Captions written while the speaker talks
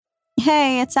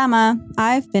Hey, it's Emma.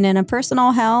 I've been in a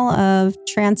personal hell of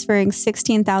transferring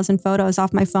 16,000 photos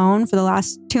off my phone for the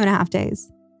last 2.5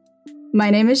 days.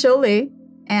 My name is Jolie,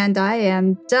 and I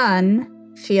am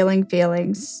done feeling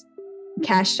feelings.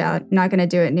 Cashed out. Not going to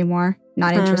do it anymore.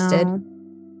 Not interested.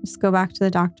 Just go back to the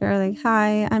doctor. Like,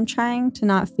 hi, I'm trying to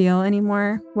not feel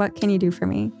anymore. What can you do for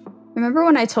me? Remember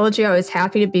when I told you I was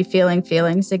happy to be feeling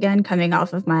feelings again, coming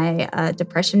off of my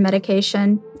depression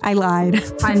medication? I lied.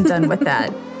 I'm done with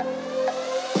that.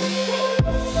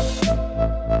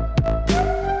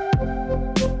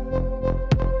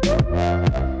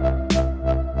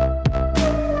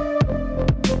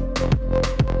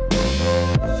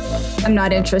 I'm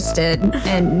not interested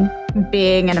in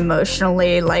being an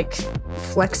emotionally,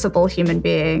 flexible human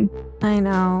being. I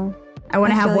know. I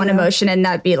want to have one emotion and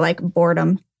not be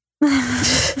boredom.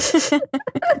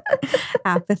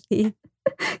 Apathy.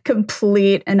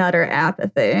 Complete and utter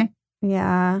apathy.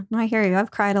 Yeah, I hear you.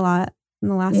 I've cried a lot in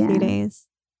the last few days.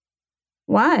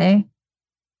 Why?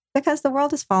 Because the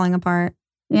world is falling apart.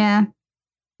 Yeah.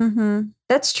 Mm-hmm.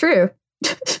 That's true.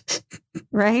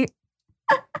 Right?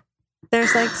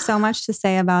 There's so much to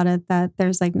say about it that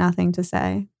there's nothing to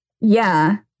say.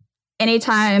 Yeah.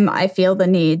 Anytime I feel the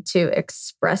need to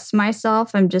express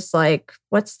myself, I'm just like,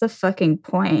 what's the fucking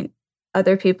point?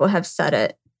 Other people have said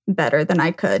it better than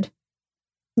I could.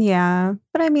 Yeah.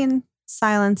 But I mean,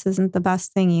 silence isn't the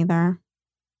best thing either.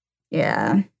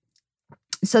 Yeah.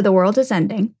 So the world is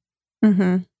ending.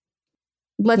 Mm-hmm.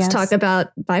 Let's talk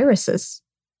about viruses.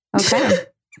 Okay.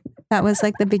 That was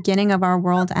the beginning of our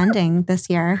world ending this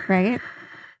year, right?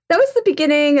 That was the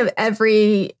beginning of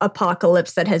every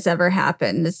apocalypse that has ever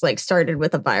happened. It's started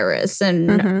with a virus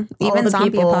and even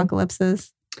zombie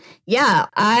apocalypses. Yeah,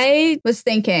 I was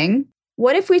thinking,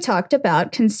 what if we talked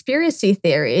about conspiracy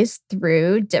theories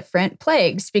through different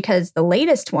plagues? Because the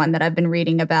latest one that I've been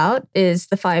reading about is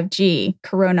the 5G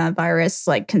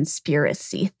coronavirus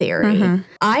conspiracy theory.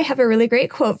 I have a really great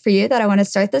quote for you that I want to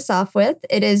start this off with.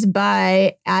 It is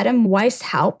by Adam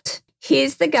Weishaupt.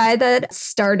 He's the guy that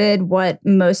started what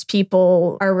most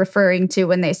people are referring to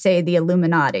when they say the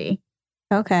Illuminati.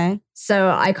 Okay. So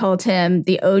I called him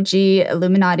the OG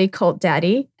Illuminati cult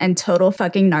daddy and total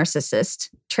fucking narcissist.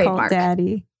 Trademark. Cult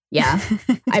daddy. Yeah.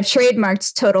 I've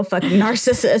trademarked total fucking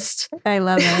narcissist. I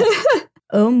love it.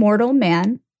 O mortal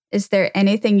man, is there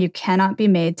anything you cannot be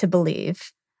made to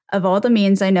believe? Of all the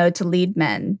means I know to lead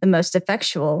men, the most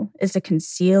effectual is a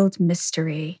concealed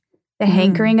mystery. The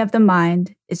hankering of the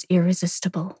mind is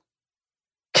irresistible.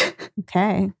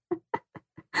 Okay.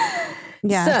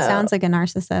 Yeah, sounds like a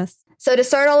narcissist. So to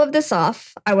start all of this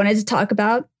off, I wanted to talk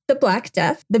about the Black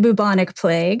Death, the bubonic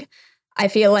plague. I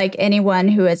feel like anyone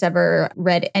who has ever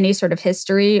read any sort of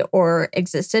history or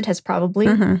existed has probably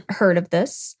heard of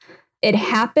this. It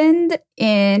happened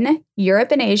in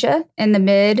Europe and Asia in the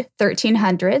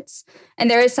mid-1300s. And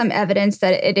there is some evidence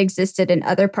that it existed in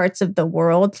other parts of the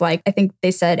world. I think they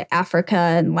said Africa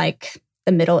and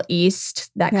the Middle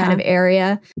East, that kind of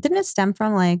area. Didn't it stem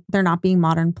from there not being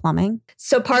modern plumbing?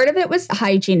 So part of it was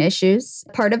hygiene issues.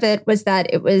 Part of it was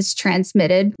that it was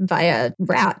transmitted via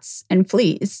rats and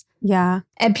fleas. Yeah.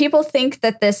 And people think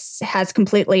that this has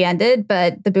completely ended,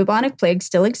 but the bubonic plague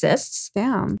still exists.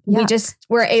 Damn.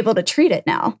 We're able to treat it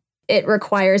now. It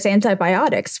requires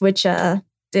antibiotics, which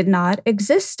did not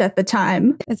exist at the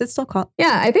time. Is it still called?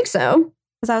 Yeah, I think so.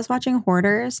 Because I was watching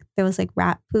Hoarders. There was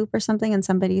rat poop or something in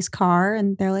somebody's car.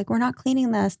 And they're like, we're not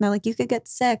cleaning this. And they're like, you could get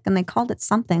sick. And they called it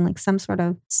something, some sort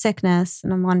of sickness.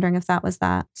 And I'm wondering if that was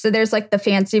that. So there's the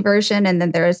fancy version and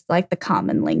then there's the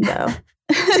common lingo.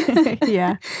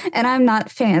 Yeah. And I'm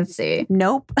not fancy.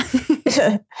 Nope.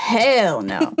 Hell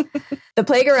no. The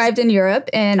plague arrived in Europe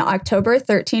in October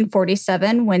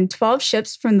 1347 when 12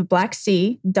 ships from the Black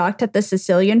Sea docked at the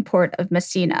Sicilian port of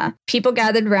Messina. People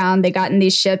gathered around, they got in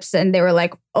these ships and they were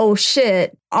like, oh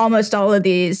shit, almost all of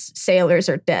these sailors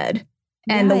are dead.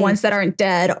 And the ones that aren't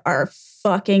dead are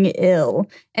fucking ill.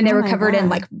 And they were covered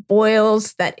in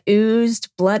boils that oozed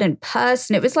blood and pus.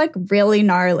 And it was really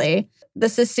gnarly. The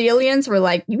Sicilians were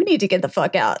like, you need to get the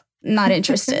fuck out. Not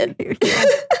interested.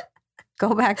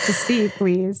 Go back to sea,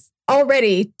 please.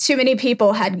 Already too many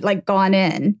people had gone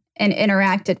in and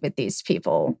interacted with these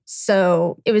people.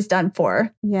 So it was done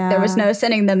for. Yeah. There was no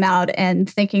sending them out and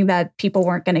thinking that people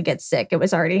weren't going to get sick. It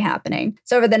was already happening.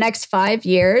 So over the next 5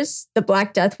 years, the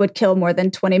Black Death would kill more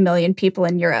than 20 million people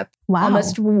in Europe. Wow.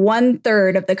 Almost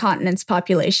 1/3 of the continent's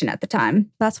population at the time.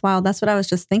 That's wild. That's what I was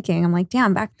just thinking. I'm like,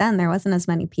 damn, back then there wasn't as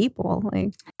many people.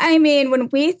 I mean, when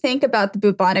we think about the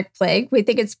bubonic plague, we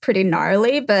think it's pretty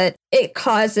gnarly, but it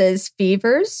causes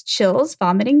fevers, chills,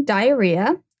 vomiting,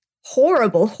 diarrhea.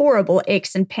 horrible, horrible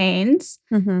aches and pains.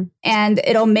 Mm-hmm. And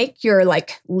it'll make your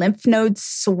like lymph nodes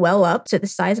swell up to the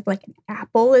size of like an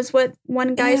apple, is what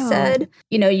one guy Ew. said.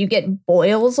 You know, you get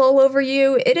boils all over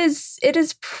you. It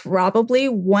is probably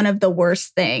one of the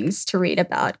worst things to read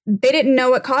about. They didn't know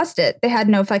what caused it. They had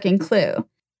no fucking clue.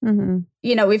 Mm-hmm.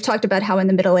 You know, we've talked about how in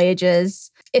the Middle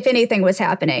Ages, if anything was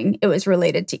happening, it was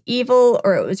related to evil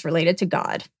or it was related to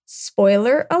God.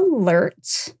 Spoiler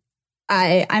alert.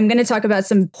 I'm going to talk about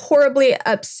some horribly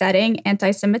upsetting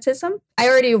anti-Semitism. I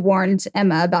already warned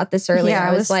Emma about this earlier. Yeah,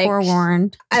 I was like,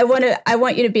 forewarned. I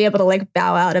want you to be able to like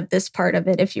bow out of this part of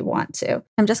it if you want to.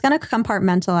 I'm just going to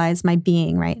compartmentalize my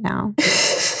being right now.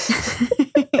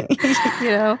 You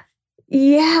know?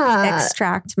 Yeah.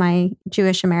 Extract my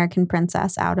Jewish American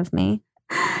princess out of me.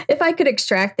 If I could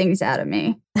extract things out of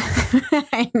me.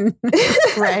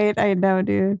 Right? I know,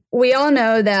 dude. We all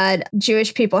know that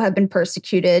Jewish people have been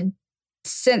persecuted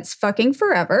since fucking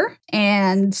forever.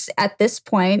 And at this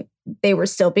point, they were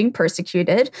still being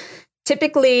persecuted.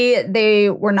 Typically, they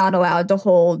were not allowed to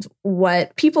hold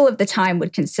what people of the time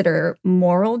would consider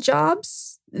moral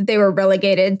jobs. They were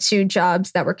relegated to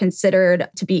jobs that were considered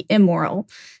to be immoral.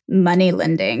 Money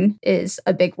lending is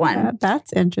a big one.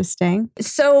 That's interesting.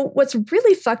 So what's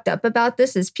really fucked up about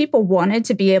this is people wanted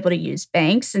to be able to use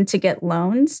banks and to get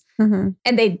loans. Mm-hmm.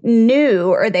 And they knew,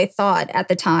 or they thought at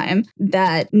the time,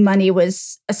 that money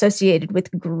was associated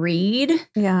with greed.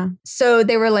 Yeah. So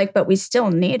they were like, but we still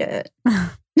need it.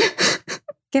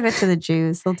 Give it to the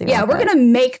Jews. They'll do it. Yeah, we're going to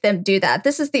make them do that.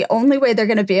 This is the only way they're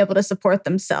going to be able to support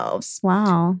themselves.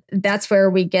 Wow. That's where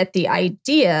we get the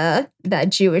idea that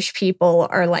Jewish people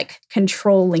are like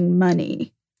controlling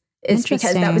money. It's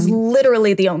because that was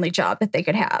literally the only job that they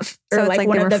could have. Or so it's like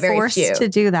one of the very forced few to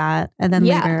do that and then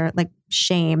later like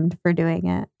shamed for doing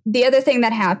it. The other thing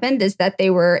that happened is that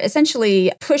they were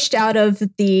essentially pushed out of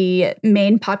the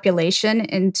main population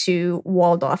into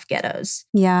walled off ghettos.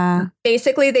 Yeah.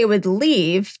 Basically, they would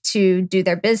leave to do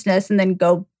their business and then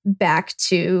go back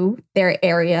to their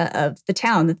area of the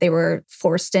town that they were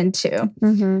forced into.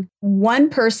 Mm-hmm. One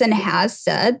person has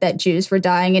said that Jews were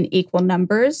dying in equal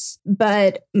numbers,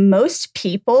 but most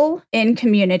people in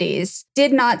communities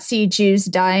did not see Jews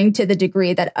dying to the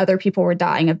degree that other people were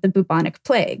dying of the bubonic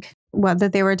plague. What,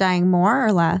 that they were dying more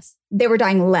or less? They were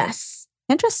dying less.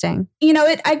 Interesting. You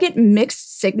know, I get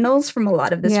mixed signals from a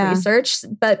lot of this research,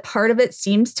 but part of it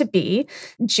seems to be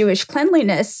Jewish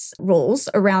cleanliness rules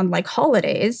around like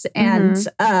holidays and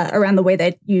around the way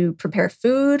that you prepare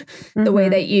food, the way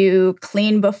that you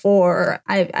clean before.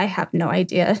 I have no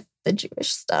idea the Jewish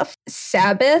stuff.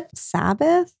 Sabbath?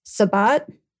 Sabbat?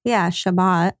 Yeah,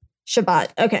 Shabbat.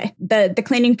 Okay. The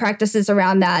cleaning practices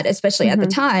around that, especially at the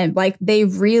time, like they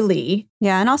really...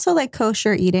 Yeah, and also like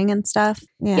kosher eating and stuff.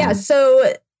 Yeah,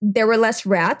 so there were less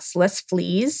rats, less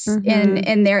fleas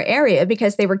in their area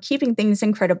because they were keeping things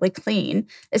incredibly clean,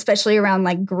 especially around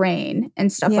like grain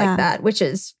and stuff like that, which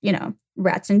is, you know,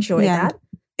 rats enjoy that.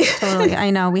 Totally. I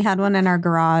know. We had one in our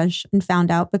garage and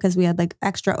found out because we had like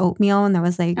extra oatmeal and there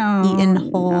was like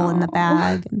eaten whole in the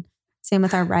bag. And same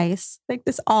with our rice. Like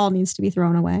this all needs to be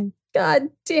thrown away. God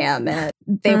damn it.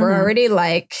 They were already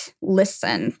like,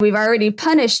 listen, we've already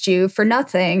punished you for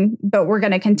nothing, but we're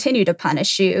going to continue to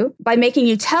punish you by making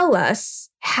you tell us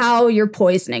how you're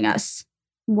poisoning us.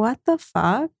 What the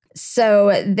fuck?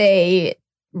 So they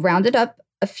rounded up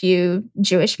a few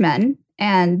Jewish men,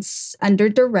 and under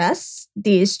duress,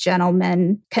 these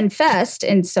gentlemen confessed,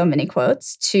 in so many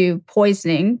quotes, to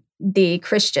poisoning the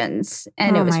Christians.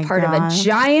 And it was part of a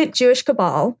giant Jewish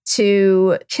cabal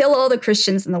to kill all the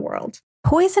Christians in the world.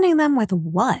 Poisoning them with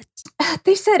what?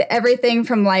 They said everything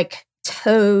from like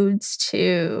toads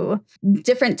to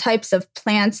different types of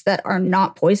plants that are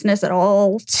not poisonous at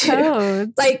all.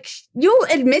 Toads. Like, you'll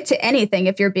admit to anything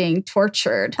if you're being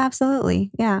tortured.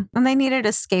 Absolutely. Yeah. And they needed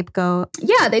a scapegoat.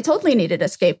 Yeah, they totally needed a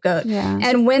scapegoat. Yeah.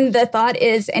 And when the thought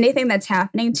is anything that's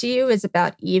happening to you is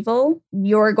about evil,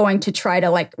 you're going to try to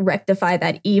like rectify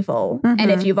that evil. And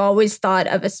if you've always thought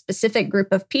of a specific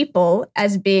group of people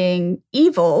as being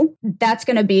evil, that's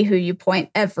going to be who you point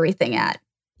everything at.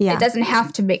 Yeah. It doesn't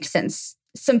have to make sense.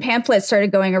 Some pamphlets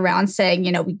started going around saying,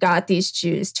 you know, we got these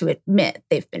Jews to admit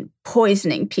they've been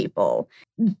poisoning people.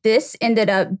 This ended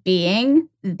up being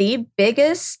the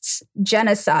biggest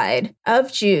genocide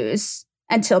of Jews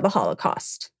until the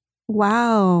Holocaust.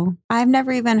 Wow. I've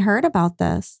never even heard about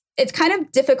this. It's kind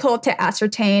of difficult to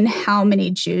ascertain how many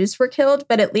Jews were killed,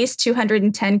 but at least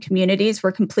 210 communities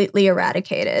were completely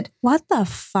eradicated. What the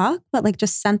fuck? What, like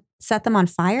just set them on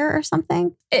fire or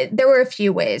something? There were a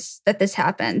few ways that this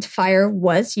happened. Fire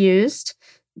was used.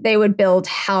 They would build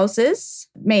houses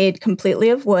made completely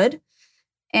of wood,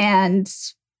 and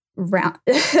round.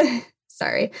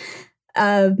 Sorry.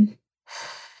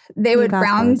 They would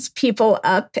round people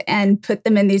up and put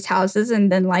them in these houses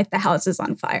and then light the houses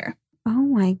on fire. Oh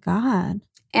my God.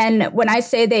 And when I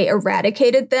say they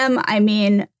eradicated them, I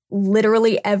mean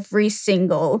literally every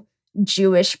single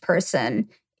Jewish person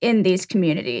in these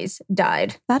communities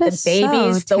died. That is the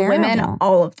babies, so the women, terrible.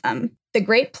 all of them. The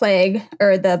Great Plague,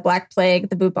 or the Black Plague,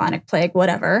 the bubonic plague,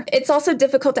 whatever. It's also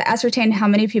difficult to ascertain how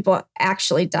many people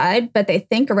actually died, but they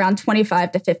think around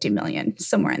 25 to 50 million,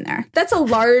 somewhere in there. That's a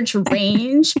large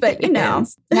range, but you know.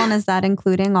 One, is that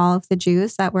including all of the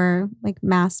Jews that were like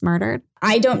mass murdered?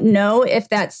 I don't know if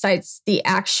that cites the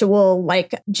actual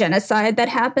like genocide that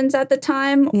happens at the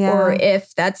time, or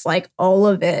if that's like all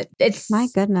of it. It's my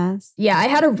goodness. Yeah, I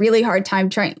had a really hard time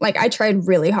trying. Like I tried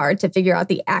really hard to figure out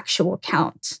the actual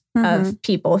count of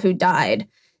people who died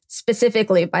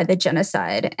specifically by the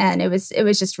genocide, and it was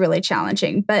just really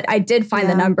challenging. But I did find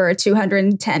the number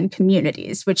 210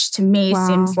 communities, which to me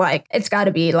seems like it's got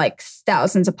to be like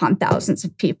thousands upon thousands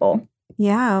of people.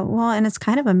 Yeah, well, and it's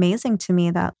kind of amazing to me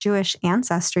that Jewish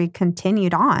ancestry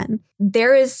continued on.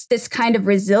 There is this kind of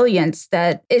resilience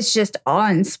that is just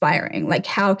awe-inspiring. Like,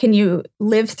 how can you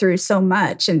live through so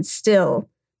much and still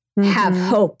have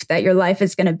hope that your life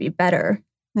is going to be better?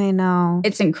 I know.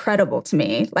 It's incredible to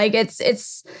me. Like,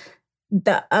 it's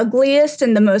the ugliest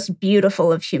and the most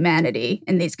beautiful of humanity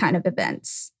in these kind of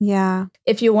events. Yeah.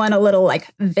 If you want a little like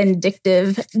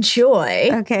vindictive joy.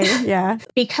 Okay, yeah.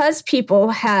 Because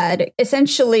people had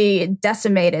essentially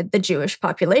decimated the Jewish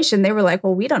population, they were like,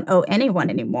 well, we don't owe anyone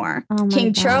anymore. Oh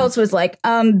King Charles was like,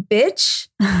 bitch,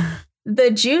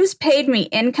 the Jews paid me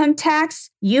income tax.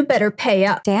 You better pay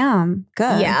up. Damn,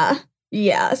 good.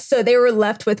 Yeah. So they were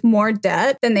left with more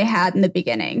debt than they had in the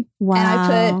beginning. Wow. And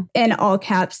I put in all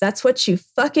caps, that's what you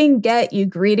fucking get, you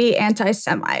greedy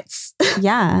anti-Semites.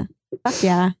 Yeah. Fuck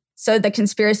yeah. So the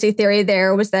conspiracy theory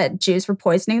there was that Jews were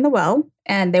poisoning the well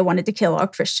and they wanted to kill all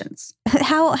Christians.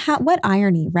 How what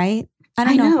irony, right?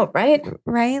 I know, right?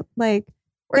 Right? Like,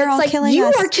 where they're all it's like, killing you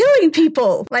us. are killing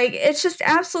people. Like, it's just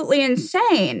absolutely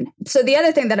insane. So the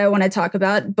other thing that I want to talk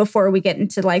about before we get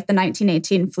into like the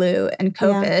 1918 flu and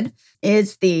COVID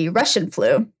is the Russian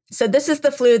flu. So this is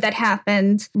the flu that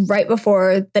happened right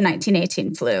before the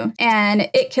 1918 flu. And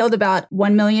it killed about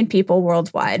 1 million people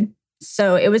worldwide.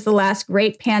 So it was the last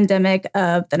great pandemic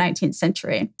of the 19th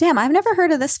century. Damn, I've never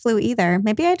heard of this flu either.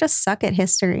 Maybe I just suck at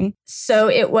history. So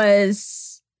it was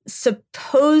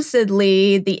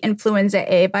supposedly the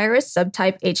influenza A virus,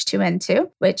 subtype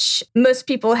H2N2, which most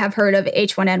people have heard of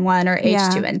H1N1 or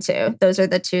H2N2. Those are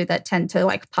the two that tend to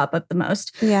like pop up the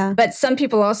most. Yeah. But some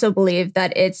people also believe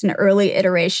that it's an early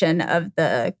iteration of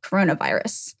the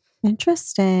coronavirus.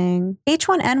 Interesting.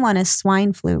 H1N1 is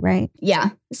swine flu, right? Yeah.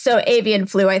 So avian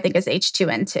flu, I think, is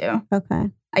H2N2.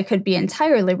 Okay. I could be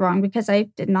entirely wrong because I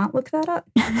did not look that up.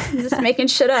 I'm just making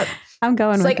shit up. I'm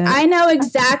going it's with like, it. I know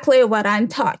exactly what I'm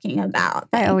talking about.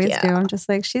 I always you. do. I'm just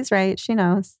like, she's right. She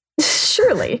knows.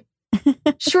 Surely.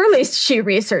 Surely she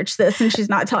researched this and she's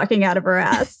not talking out of her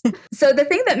ass. So the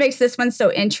thing that makes this one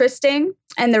so interesting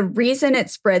and the reason it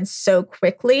spread so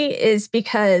quickly is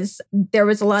because there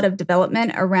was a lot of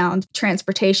development around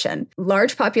transportation.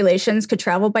 Large populations could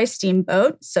travel by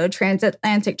steamboat, so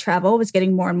transatlantic travel was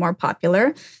getting more and more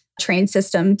popular. Train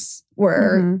systems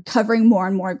were covering more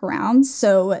and more ground,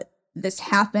 so this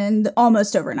happened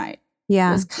almost overnight.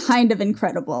 Yeah. It was kind of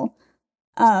incredible.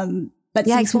 But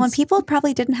yeah, well, when people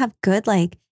probably didn't have good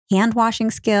like hand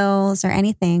washing skills or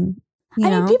anything. I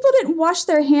mean, people didn't wash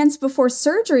their hands before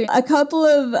surgery. A couple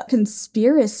of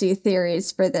conspiracy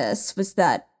theories for this was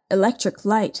that electric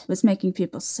light was making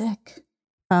people sick.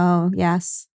 Oh,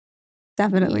 yes,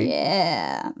 definitely.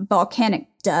 Yeah. Volcanic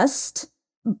dust,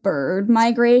 bird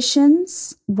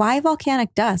migrations. Why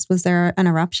volcanic dust? Was there an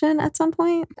eruption at some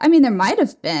point? I mean, there might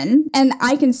have been. And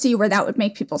I can see where that would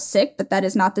make people sick, but that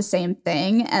is not the same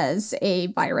thing as a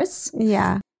virus.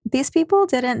 Yeah. These people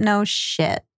didn't know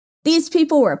shit. These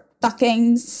people were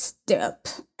fucking stupid.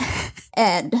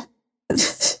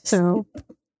 So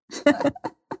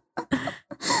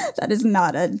that is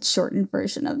not a shortened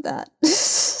version of that.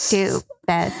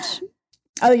 Stupid.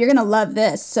 Oh, you're going to love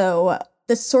this. So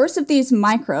the source of these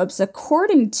microbes,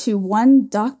 according to one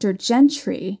Dr.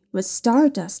 Gentry, was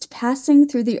stardust passing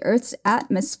through the Earth's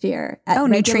atmosphere at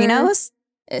neutrinos?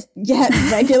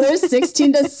 Regular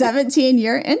 16 to 17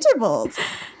 year intervals.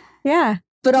 Yeah.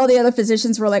 But all the other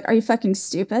physicians were like, are you fucking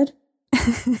stupid?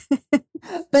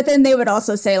 But then they would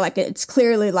also say, like, it's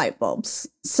clearly light bulbs.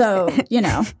 So,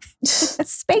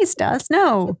 Space dust.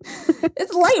 No.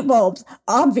 it's light bulbs,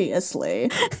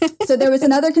 obviously. So there was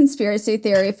another conspiracy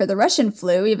theory for the Russian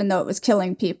flu, even though it was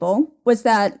killing people, was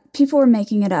that people were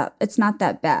making it up. It's not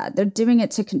that bad. They're doing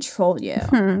it to control you.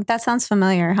 That sounds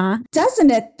familiar, huh?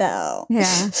 Doesn't it, though?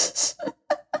 Yeah.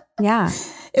 Yeah.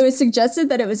 It was suggested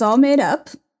that it was all made up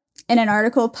in an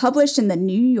article published in the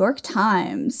New York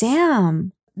Times.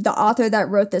 Damn. The author that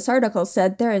wrote this article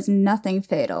said there is nothing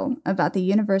fatal about the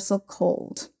universal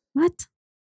cold. What?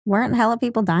 Weren't hella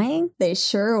people dying? They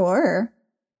sure were.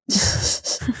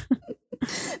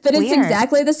 But it's Weird.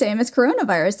 exactly the same as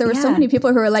coronavirus. There were so Yeah. many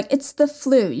people who were like, it's the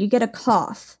flu. You get a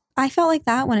cough. I felt like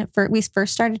that when we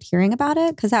first started hearing about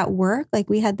it, because at work, like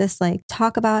we had this like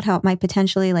talk about how it might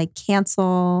potentially like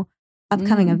cancel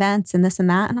upcoming events and this and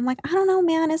that. And I'm like, I don't know,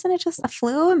 man, isn't it just a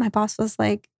flu? And my boss was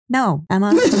like, no,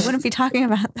 Emma, we wouldn't be talking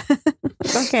about that.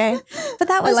 Okay. But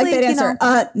that was I like that answer.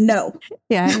 No.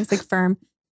 Yeah, it was like firm.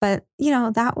 But,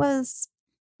 that was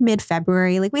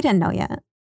mid-February. Like we didn't know yet.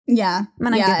 Yeah. I'm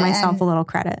going to give myself a little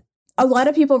credit. A lot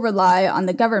of people rely on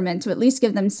the government to at least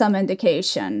give them some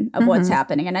indication of what's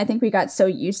happening. And I think we got so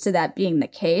used to that being the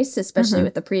case, especially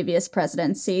with the previous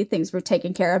presidency. Things were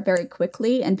taken care of very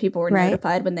quickly and people were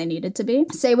notified when they needed to be.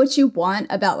 Say what you want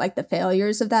about like the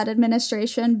failures of that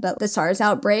administration, but the SARS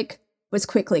outbreak was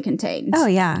quickly contained. Oh,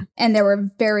 yeah. And there were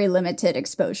very limited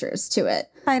exposures to it.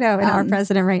 I know. And our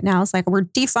president right now is like, we're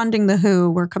defunding the WHO.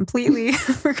 We're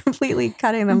completely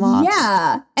cutting them off.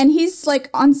 Yeah. And he's like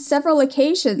on several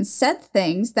occasions said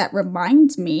things that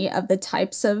remind me of the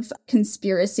types of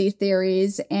conspiracy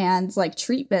theories and like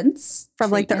treatments.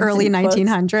 From like the early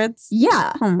 1900s.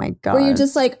 Yeah. Oh my God. Where you're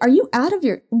just like, are you out of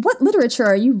what literature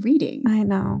are you reading? I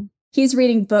know. He's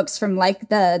reading books from like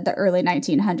the early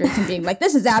 1900s and being like,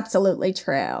 this is absolutely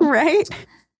true. Right.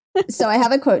 So I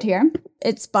have a quote here.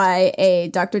 It's by a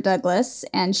Dr. Douglas,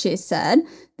 and she said,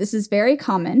 "This is very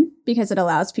common because it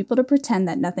allows people to pretend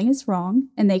that nothing is wrong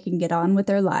and they can get on with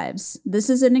their lives. This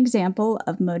is an example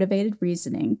of motivated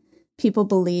reasoning. People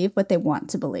believe what they want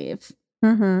to believe."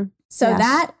 Mm-hmm. So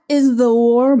that is the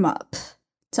warm-up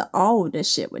to all of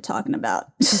this shit we're talking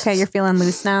about. Okay, you're feeling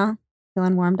loose now?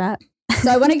 Feeling warmed up? So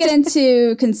I want to get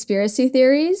into conspiracy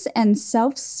theories and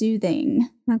self-soothing.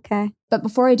 Okay. But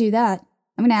before I do that,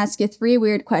 I'm going to ask you 3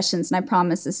 weird questions, and I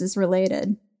promise this is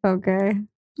related. Okay.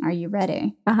 Are you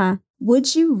ready? Uh-huh.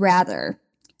 Would you rather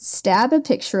stab a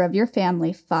picture of your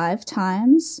family 5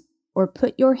 times or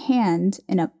put your hand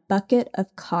in a bucket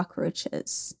of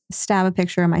cockroaches? Stab a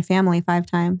picture of my family 5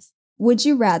 times. Would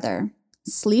you rather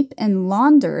sleep in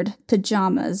laundered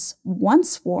pajamas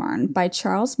once worn by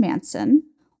Charles Manson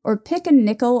or pick a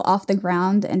nickel off the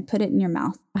ground and put it in your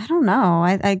mouth? I don't know.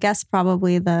 I guess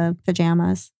probably the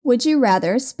pajamas. Would you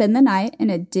rather spend the night in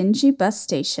a dingy bus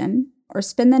station or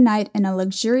spend the night in a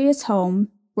luxurious home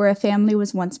where a family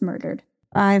was once murdered?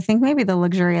 I think maybe the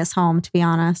luxurious home, to be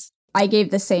honest. I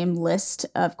gave the same list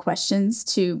of questions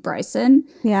to Bryson.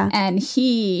 Yeah. And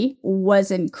he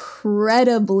was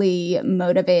incredibly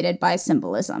motivated by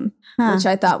symbolism, which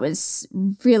I thought was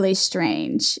really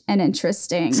strange and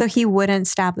interesting. So he wouldn't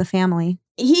stab the family.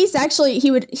 He's actually,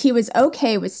 he was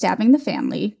okay with stabbing the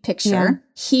family picture. Yeah.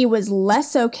 He was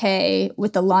less okay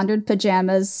with the laundered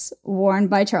pajamas worn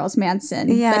by Charles Manson.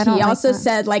 Yeah, but I don't he like also that.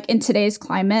 said, like, in today's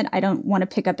climate, I don't want to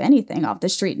pick up anything off the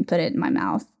street and put it in my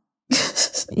mouth.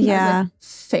 Yeah.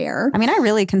 Fair. I mean, I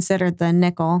really considered the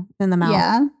nickel in the mouth.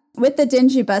 Yeah. With the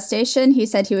dingy bus station, he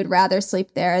said he would rather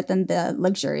sleep there than the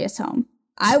luxurious home.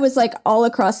 I was like all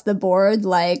across the board,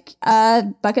 like a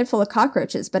bucket full of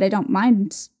cockroaches, but I don't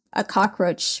mind a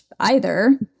cockroach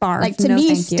either. Barf. Like to No, me,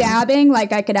 thank you. stabbing,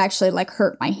 like I could actually like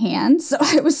hurt my hand. So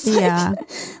I was like,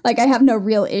 like I have no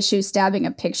real issue stabbing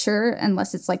a picture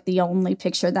unless it's like the only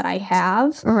picture that I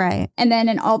have. Right. And then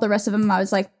in all the rest of them, I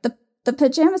was like, the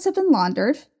pajamas have been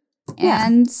laundered. Yeah.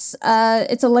 And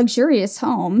it's a luxurious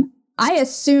home. I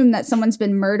assume that someone's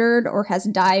been murdered or has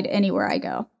died anywhere I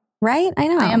go. Right? I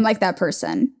know. I am like that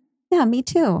person. Yeah, me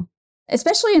too.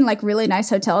 Especially in like really nice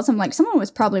hotels. I'm like, someone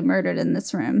was probably murdered in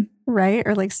this room. Right?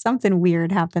 Or like something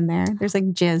weird happened there. There's like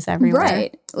jizz everywhere.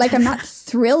 Right. Like I'm not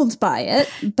thrilled by it,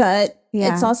 but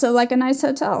Yeah. it's also like a nice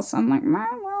hotel. So I'm like,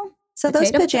 well. So those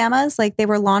Potato. pajamas, like they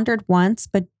were laundered once,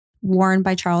 but worn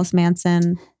by Charles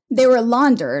Manson. They were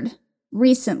laundered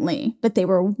recently, but they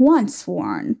were once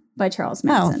worn by Charles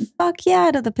Manson. Oh, fuck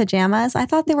yeah to the pajamas. I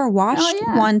thought they were washed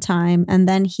yeah. one time and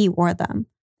then he wore them.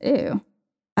 Ew.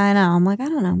 I know. I'm like, I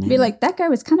don't know, man. Be like, that guy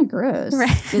was kind of gross.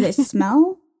 Right. Do they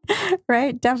smell?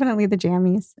 Right? Definitely the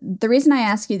jammies. The reason I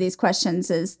ask you these questions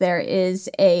is there is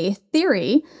a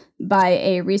theory by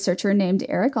a researcher named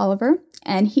Eric Oliver.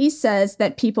 And he says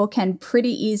that people can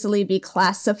pretty easily be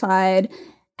classified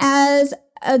as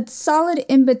a solid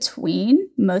in between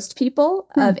most people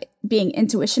of being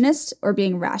intuitionist or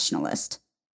being rationalist.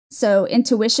 So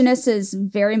intuitionist is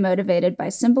very motivated by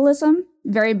symbolism,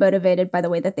 very motivated by the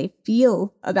way that they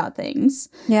feel about things.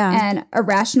 Yeah. And a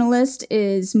rationalist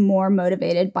is more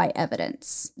motivated by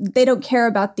evidence. They don't care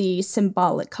about the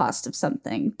symbolic cost of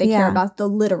something. They care about the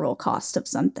literal cost of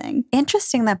something.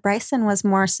 Interesting that Bryson was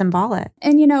more symbolic.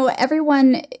 And, you know,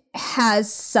 everyone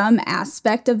has some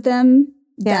aspect of them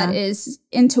that is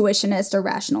intuitionist or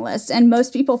rationalist, and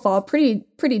most people fall pretty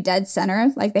dead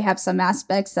center. Like they have some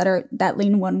aspects that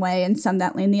lean one way and some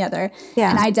that lean the other. Yeah.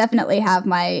 And I definitely have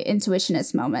my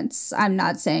intuitionist moments. I'm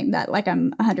not saying that like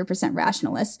I'm 100%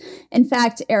 rationalist. In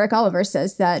fact, Eric Oliver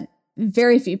says that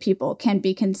very few people can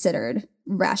be considered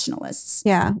rationalists.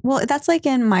 Yeah. Well, that's like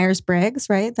in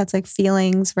Myers-Briggs, right? That's like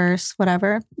feelings versus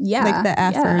whatever. Yeah. Like the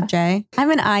F or J.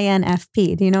 I'm an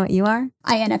INFP. Do you know what you are?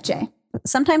 INFJ.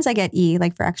 Sometimes I get E,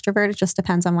 like for extrovert. It just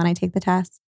depends on when I take the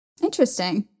test.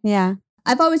 Interesting. Yeah.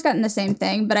 I've always gotten the same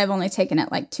thing, but I've only taken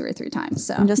it like 2 or 3 times.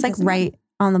 So I'm just like right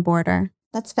on the border.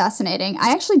 That's fascinating.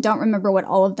 I actually don't remember what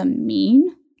all of them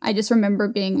mean. I just remember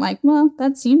being like, well,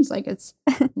 that seems like it's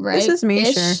right. This is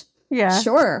me, sure. Yeah.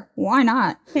 Sure. Why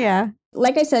not? Yeah.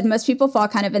 Like I said, most people fall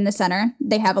kind of in the center.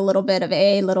 They have a little bit of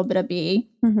A, a little bit of B.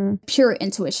 Mm-hmm. Pure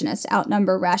intuitionists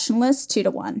outnumber rationalists 2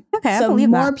 to 1. Okay, so I believe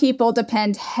more that. People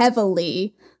depend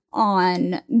heavily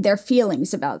on their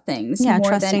feelings about things more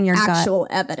trusting than your actual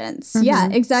gut. evidence. Mm-hmm. Yeah,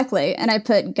 exactly. And I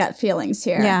put gut feelings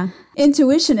here. Yeah.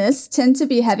 Intuitionists tend to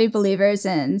be heavy believers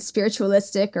in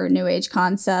spiritualistic or new age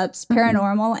concepts,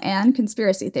 paranormal, and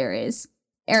conspiracy theories.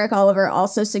 Eric Oliver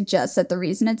also suggests that the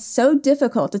reason it's so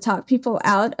difficult to talk people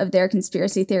out of their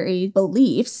conspiracy theory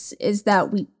beliefs is that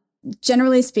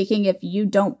generally speaking, if you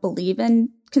don't believe in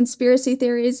conspiracy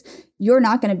theories, you're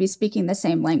not going to be speaking the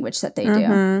same language that they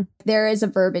do. There is a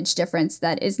verbiage difference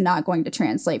that is not going to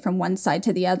translate from one side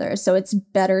to the other. So it's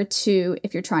better to,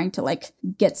 if you're trying to like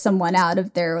get someone out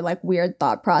of their like weird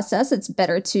thought process, it's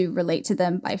better to relate to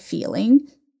them by feeling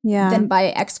than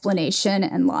by explanation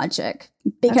and logic.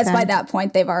 Because by that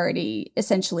point, they've already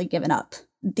essentially given up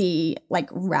the like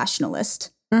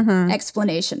rationalist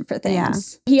explanation for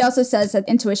things. Yeah. He also says that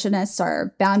intuitionists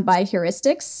are bound by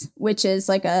heuristics, which is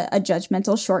like a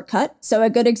judgmental shortcut. So a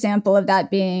good example of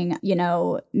that being, you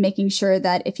know, making sure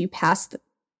that if you pass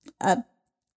a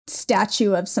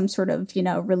statue of some sort of, you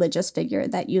know, religious figure,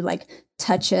 that you like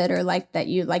touch it or like that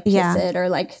you like kiss it or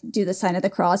like do the sign of the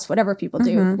cross, whatever people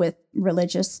do with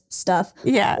religious stuff.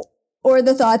 Yeah. Or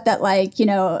the thought that like, you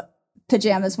know,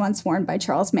 pajamas once worn by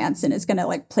Charles Manson is going to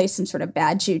like place some sort of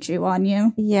bad juju on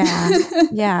you. Yeah.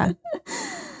 Yeah.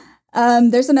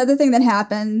 There's another thing that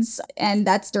happens, and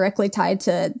that's directly tied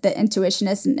to the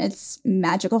intuitionist, and it's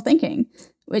magical thinking,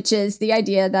 which is the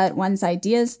idea that one's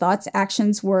ideas, thoughts,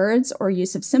 actions, words, or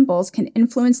use of symbols can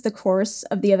influence the course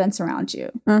of the events around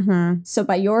you. So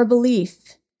by your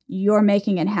belief, you're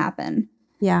making it happen.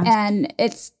 Yeah. And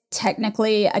it's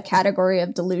technically a category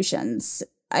of delusions.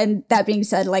 And that being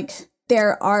said, like,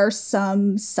 there are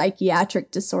some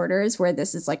psychiatric disorders where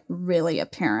this is like really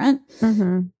apparent.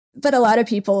 But a lot of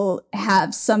people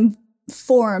have some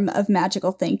form of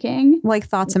magical thinking. Like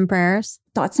thoughts and prayers.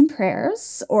 Thoughts and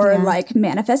prayers, or like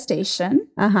manifestation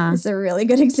is a really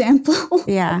good example.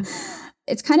 Yeah.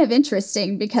 It's kind of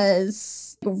interesting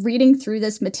because reading through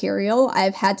this material,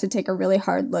 I've had to take a really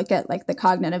hard look at like the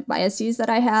cognitive biases that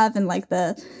I have and like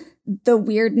the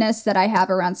weirdness that I have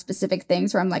around specific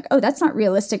things where I'm like, oh, that's not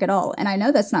realistic at all. And I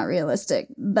know that's not realistic,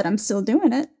 but I'm still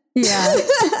doing it. Yeah.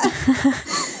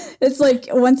 It's like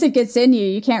once it gets in you,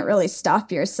 you can't really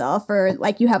stop yourself, or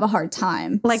like you have a hard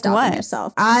time stopping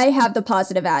yourself. I have the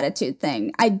positive attitude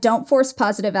thing. I don't force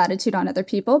positive attitude on other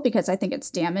people because I think it's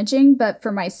damaging. But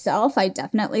for myself, I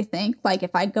definitely think like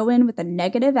if I go in with a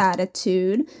negative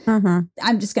attitude,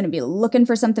 I'm just going to be looking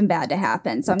for something bad to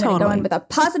happen. So I'm going to go in with a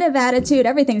positive attitude.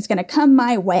 Everything's going to come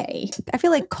my way. I feel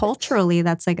like culturally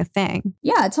that's like a thing.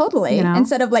 Yeah, totally. You know?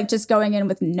 Instead of like just going in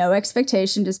with no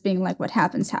expectation, just being like what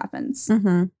happens, happens.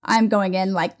 I'm going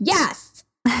in like, yes,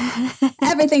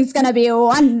 everything's going to be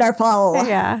wonderful.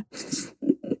 Yeah.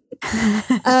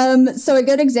 So a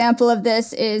good example of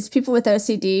this is people with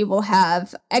OCD will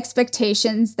have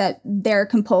expectations that their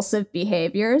compulsive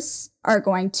behaviors are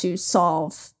going to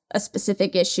solve a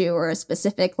specific issue or a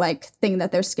specific like thing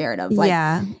that they're scared of.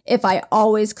 Like if I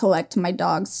always collect my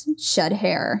dog's shed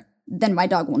hair, then my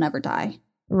dog will never die.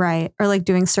 Right. Or like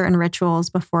doing certain rituals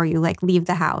before you like leave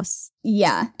the house.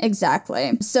 Yeah,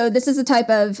 exactly. So this is a type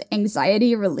of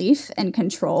anxiety relief and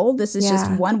control. This is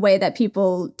just one way that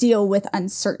people deal with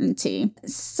uncertainty.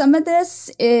 Some of this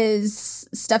is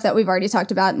stuff that we've already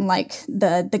talked about in like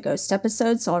the ghost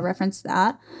episode, so I'll reference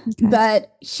that. Okay.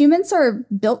 But humans are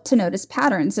built to notice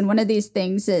patterns, and one of these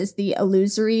things is the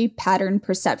illusory pattern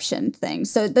perception thing.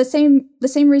 So the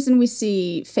same reason we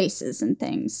see faces and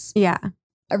things. Yeah.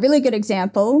 A really good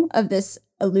example of this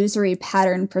illusory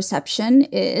pattern perception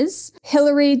is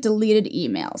Hillary deleted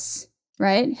emails,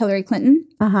 right? Hillary Clinton.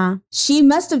 Uh-huh. She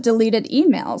must have deleted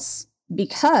emails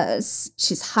because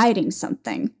she's hiding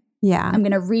something. Yeah. I'm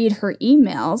going to read her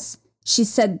emails. She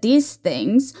said these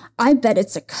things. I bet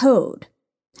it's a code.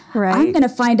 Right. I'm going to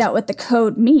find out what the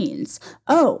code means.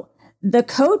 Oh, the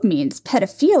code means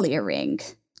pedophilia ring.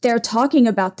 They're talking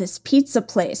about this pizza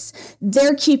place.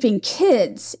 They're keeping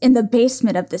kids in the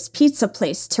basement of this pizza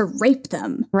place to rape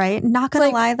them. Right. Not gonna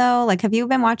lie though, like, have you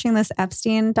been watching this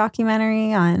Epstein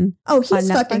documentary on? Oh,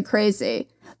 he's fucking crazy.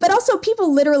 But also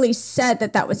people literally said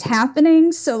that was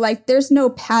happening. So like, there's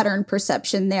no pattern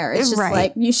perception there. It's just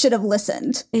like, you should have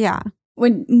listened. Yeah.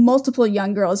 When multiple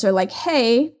young girls are like,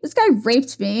 hey, this guy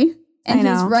raped me. And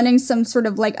he's running some sort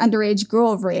of like underage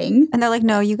girl ring. And they're like,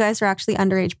 no, you guys are actually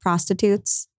underage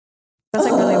prostitutes. That's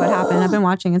like really what happened. I've been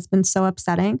watching. It's been so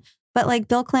upsetting. But like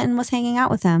Bill Clinton was hanging out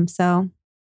with him. So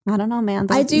I don't know, man.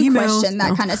 I do question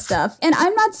that kind of stuff. And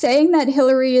I'm not saying that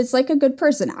Hillary is like a good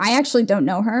person. I actually don't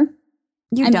know her.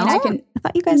 You don't? I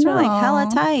thought you guys were like hella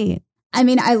tight. I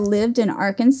mean, I lived in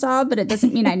Arkansas, but it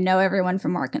doesn't mean I know everyone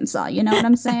from Arkansas. You know what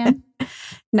I'm saying?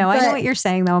 No, I know what you're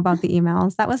saying, though, about the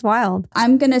emails. That was wild.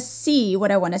 I'm going to see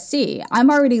what I want to see. I'm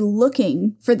already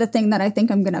looking for the thing that I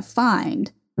think I'm going to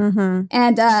find. Mm-hmm.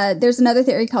 And there's another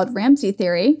theory called Ramsey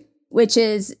theory, which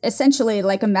is essentially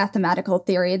like a mathematical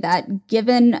theory that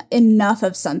given enough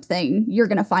of something, you're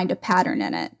going to find a pattern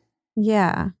in it.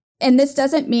 Yeah. And this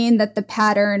doesn't mean that the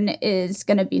pattern is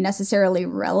going to be necessarily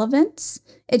relevant.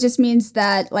 It just means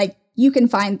that like you can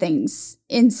find things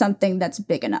in something that's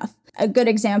big enough. A good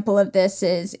example of this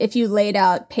is if you laid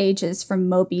out pages from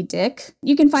Moby Dick,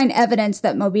 you can find evidence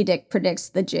that Moby Dick predicts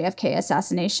the JFK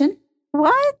assassination.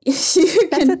 What? You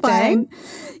can find,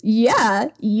 yeah,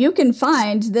 you can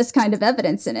find this kind of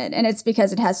evidence in it. And it's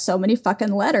because it has so many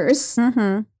fucking letters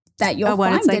that you'll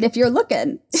find it if you're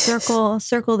looking. Circle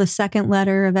the second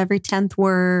letter of every 10th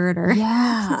word or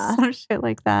some shit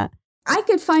like that. I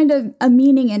could find a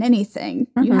meaning in anything.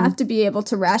 You have to be able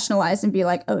to rationalize and be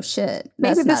like, oh shit.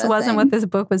 Maybe this wasn't what this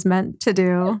book was meant to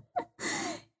do.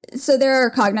 So there are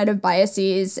cognitive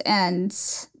biases, and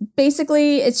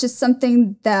basically it's just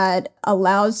something that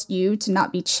allows you to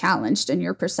not be challenged in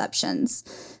your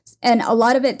perceptions. And a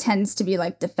lot of it tends to be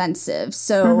like defensive.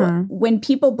 So when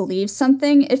people believe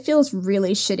something, it feels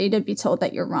really shitty to be told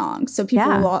that you're wrong. So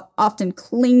people will often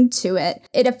cling to it.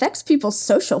 It affects people's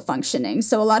social functioning.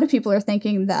 So a lot of people are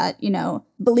thinking that, you know,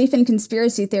 belief in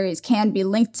conspiracy theories can be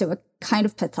linked to a kind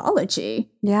of pathology.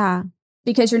 Yeah.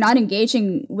 Because you're not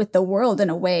engaging with the world in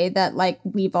a way that like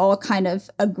we've all kind of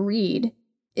agreed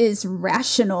is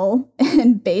rational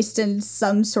and based in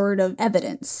some sort of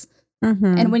evidence.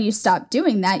 And when you stop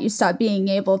doing that, you stop being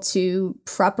able to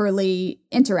properly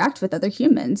interact with other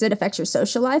humans. It affects your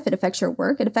social life. It affects your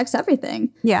work. It affects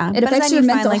everything. Yeah. It affects your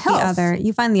mental health.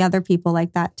 You find the other people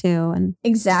like that too. And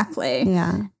exactly.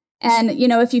 Yeah. And, you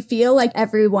know, if you feel like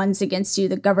everyone's against you,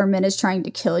 the government is trying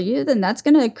to kill you, then that's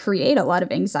going to create a lot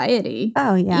of anxiety.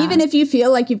 Oh, yeah. Even if you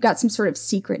feel like you've got some sort of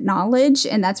secret knowledge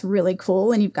and that's really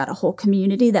cool and you've got a whole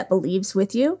community that believes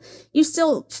with you, you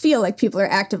still feel like people are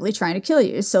actively trying to kill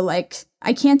you. So, like,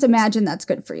 I can't imagine that's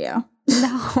good for you.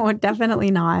 No,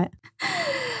 definitely not.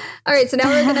 All right. So now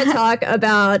we're going to talk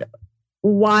about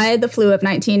why the flu of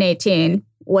 1918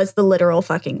 was the literal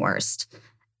fucking worst.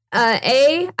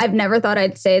 I've never thought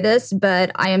I'd say this, but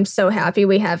I am so happy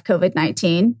we have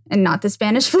COVID-19 and not the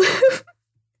Spanish flu.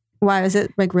 Why? Is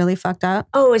it like really fucked up?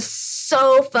 Oh, it's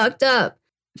so fucked up.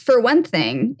 For one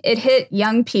thing, it hit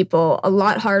young people a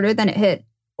lot harder than it hit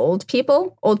old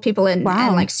people and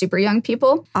like super young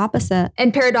people. Opposite.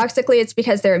 And paradoxically, it's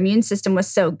because their immune system was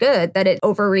so good that it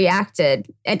overreacted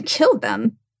and killed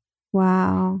them.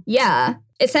 Wow. Yeah.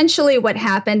 Essentially, what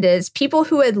happened is people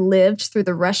who had lived through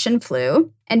the Russian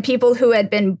flu and people who had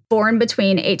been born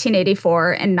between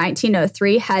 1884 and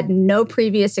 1903 had no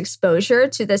previous exposure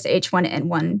to this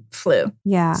H1N1 flu.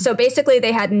 Yeah. So basically,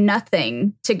 they had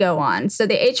nothing to go on. So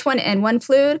the H1N1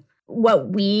 flu, what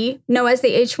we know as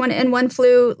the H1N1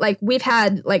 flu, like we've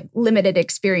had like limited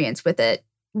experience with it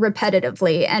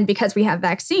repetitively. And because we have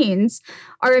vaccines,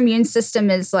 our immune system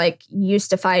is like used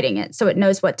to fighting it. So it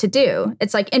knows what to do.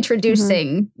 It's like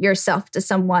introducing yourself to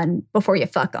someone before you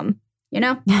fuck them, you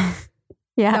know?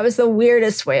 Yeah. That was the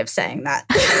weirdest way of saying that.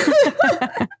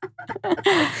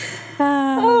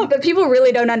 But people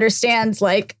really don't understand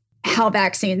like how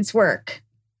vaccines work.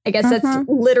 I guess that's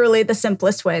literally the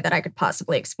simplest way that I could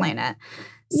possibly explain it.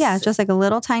 Yeah, just like a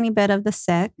little tiny bit of the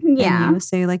sick in you,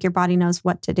 so like your body knows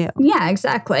what to do. Yeah,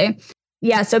 exactly.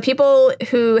 Yeah, so people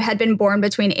who had been born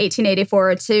between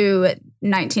 1884 to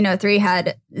 1903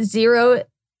 had zero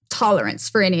tolerance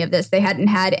for any of this. They hadn't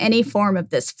had any form of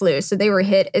this flu, so they were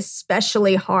hit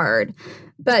especially hard.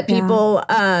 But people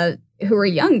who were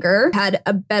younger had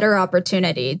a better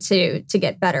opportunity to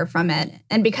get better from it.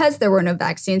 And because there were no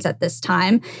vaccines at this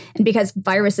time, and because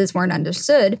viruses weren't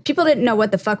understood, people didn't know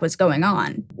what the fuck was going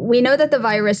on. We know that the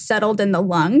virus settled in the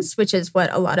lungs, which is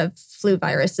what a lot of flu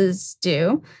viruses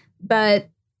do.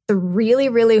 But the really,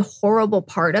 really horrible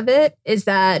part of it is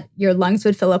that your lungs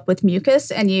would fill up with mucus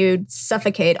and you'd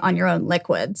suffocate on your own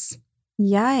liquids.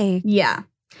 Yikes. Yeah.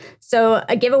 So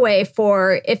a giveaway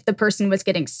for if the person was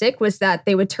getting sick was that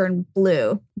they would turn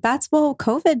blue. That's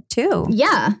COVID too.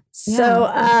 Yeah. So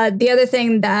the other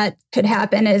thing that could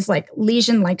happen is like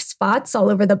lesion-like spots all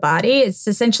over the body. It's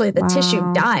essentially the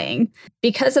tissue dying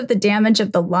because of the damage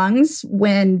of the lungs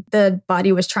when the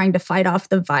body was trying to fight off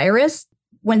the virus.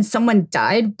 When someone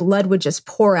died, blood would just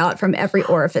pour out from every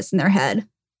orifice in their head.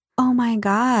 Oh my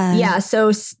God. Yeah.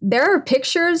 So there are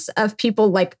pictures of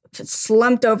people like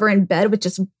slumped over in bed with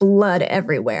just blood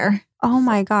everywhere. Oh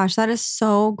my gosh. That is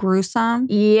so gruesome.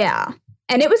 Yeah.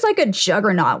 And it was like a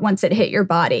juggernaut once it hit your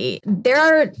body. There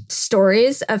are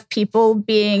stories of people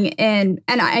being in,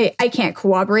 and I can't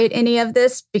corroborate any of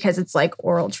this because it's like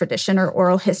oral tradition or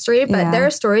oral history, but there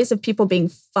are stories of people being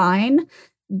fine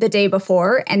the day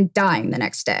before and dying the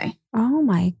next day. Oh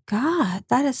my God.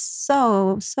 That is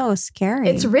so scary.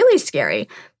 It's really scary.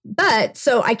 But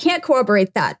so I can't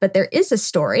corroborate that, but there is a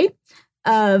story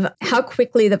of how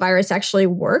quickly the virus actually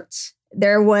worked.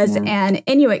 There was an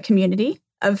Inuit community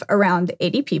of around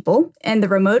 80 people in the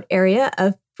remote area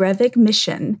of Brevig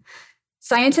Mission.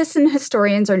 Scientists and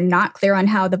historians are not clear on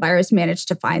how the virus managed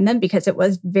to find them because it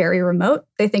was very remote.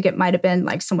 They think it might have been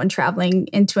like someone traveling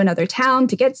into another town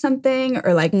to get something,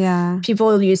 or like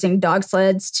people using dog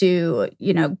sleds to,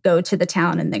 go to the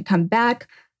town and then come back.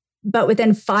 But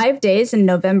within 5 days in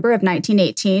November of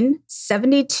 1918,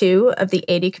 72 of the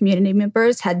 80 community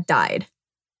members had died.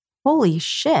 Holy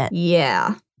shit.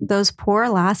 Yeah. Those poor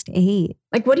last 8.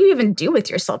 Like, what do you even do with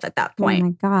yourself at that point? Oh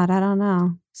my God, I don't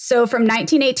know. So from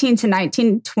 1918 to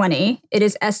 1920, it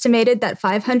is estimated that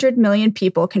 500 million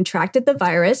people contracted the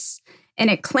virus, and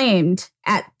it claimed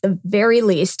at the very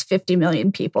least 50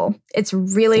 million people. It's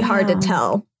really hard to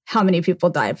tell how many people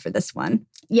died for this one.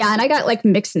 Yeah, and I got like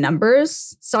mixed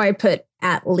numbers, so I put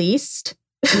at least.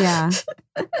 Yeah.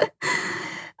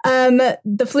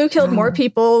 The flu killed more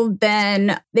people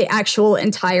than the actual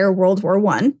entire World War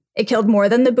I. It killed more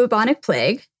than the bubonic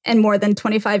plague and more than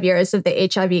 25 years of the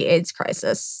HIV/AIDS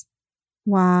crisis.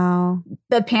 Wow.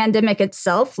 The pandemic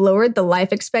itself lowered the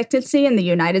life expectancy in the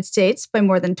United States by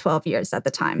more than 12 years at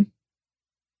the time.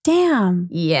 Damn.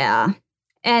 Yeah.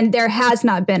 And there has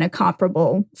not been a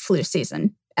comparable flu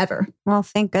season ever. Well,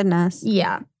 thank goodness.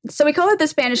 Yeah. So we call it the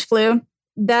Spanish flu.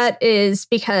 That is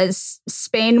because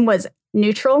Spain was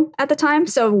neutral at the time.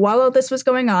 So while all this was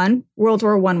going on, World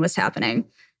War I was happening.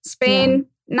 Spain,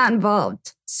 not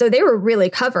involved. So they were really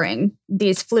covering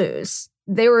these flus.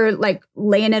 They were like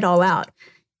laying it all out.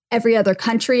 Every other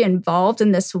country involved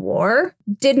in this war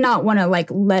did not want to like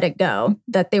let it go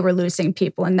that they were losing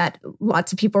people and that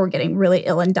lots of people were getting really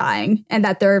ill and dying and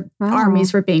that their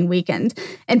armies were being weakened.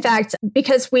 In fact,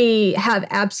 because we have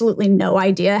absolutely no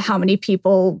idea how many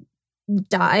people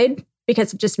died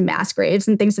because of just mass graves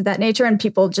and things of that nature, and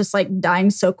people just like dying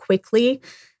so quickly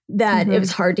that it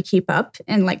was hard to keep up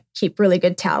and like keep really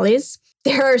good tallies.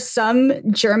 There are some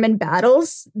German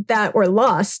battles that were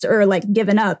lost or like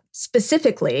given up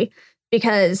specifically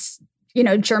because,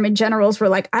 German generals were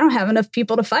like, I don't have enough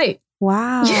people to fight.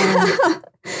 Wow. Yeah.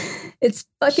 It's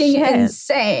fucking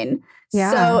insane.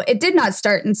 Yeah. So it did not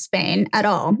start in Spain at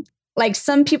all. Like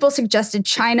some people suggested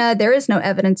China. There is no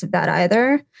evidence of that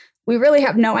either. We really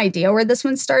have no idea where this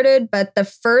one started, but the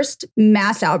first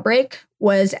mass outbreak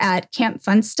was at Camp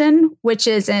Funston, which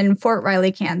is in Fort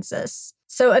Riley, Kansas.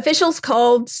 So officials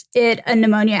called it a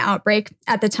pneumonia outbreak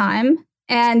at the time,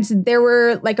 and there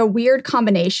were like a weird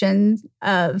combination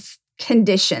of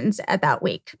conditions at that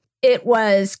week. It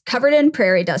was covered in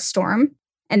prairie dust storm,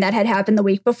 and that had happened the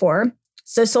week before.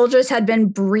 So soldiers had been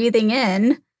breathing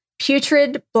in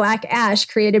putrid black ash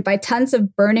created by tons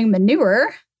of burning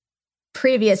manure.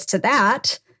 Previous to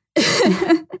that,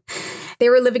 they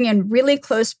were living in really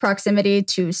close proximity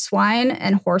to swine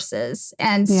and horses.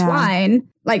 And swine,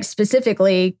 like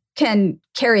specifically, can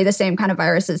carry the same kind of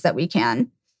viruses that we can.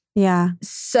 Yeah.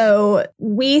 So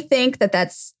we think that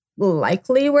that's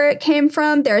likely where it came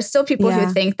from. There are still people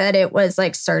who think that it was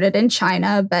like started in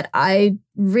China, but I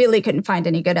really couldn't find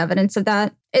any good evidence of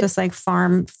that. Just like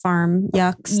farm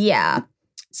yucks. Yeah.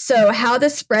 So how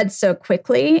this spread so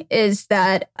quickly is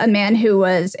that a man who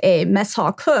was a mess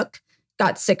hall cook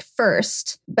got sick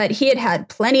first, but he had had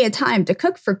plenty of time to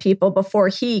cook for people before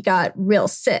he got real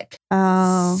sick.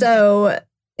 Oh. So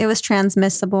it was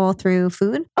transmissible through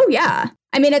food? Oh, yeah.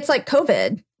 I mean, it's like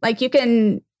COVID. Like you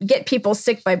can get people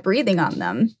sick by breathing on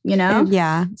them, you know?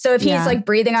 Yeah. So if he's like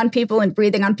breathing on people and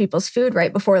breathing on people's food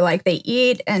right before like they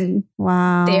eat and they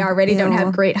already don't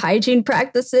have great hygiene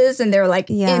practices and they're like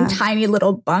in tiny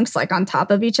little bunks like on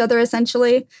top of each other,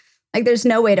 essentially, like there's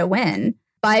no way to win.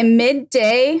 By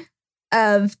midday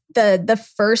of the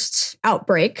first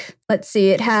outbreak, let's see,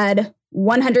 it had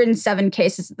 107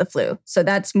 cases of the flu. So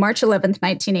that's March 11th,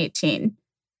 1918.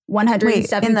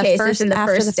 107 cases in the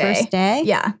first day.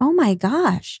 Yeah. Oh my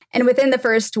gosh. And within the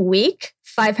first week,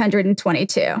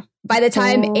 522. By the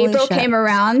time April came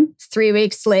around, 3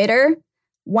 weeks later,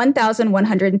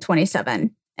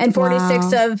 1,127. And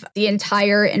 46 of the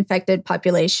entire infected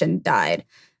population died.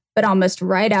 But almost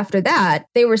right after that,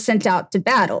 they were sent out to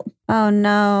battle. Oh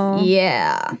no.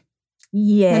 Yeah.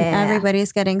 Yeah. And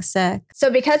everybody's getting sick. So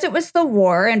because it was the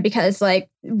war and because like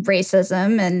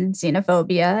racism and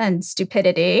xenophobia and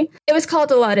stupidity, it was called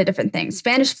a lot of different things.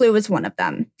 Spanish flu was one of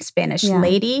them. Spanish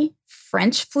lady,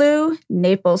 French flu,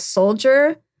 Naples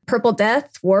soldier, purple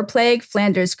death, war plague,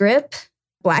 Flanders grip,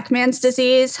 black man's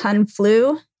disease, Hun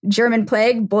flu, German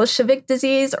plague, Bolshevik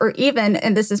disease, or even,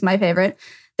 and this is my favorite,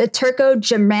 the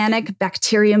Turco-Germanic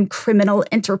bacterium criminal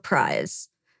enterprise.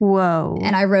 Whoa.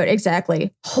 And I wrote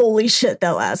exactly, holy shit,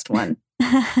 that last one.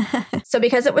 So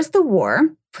because it was the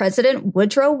war, President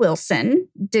Woodrow Wilson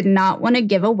did not want to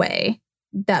give away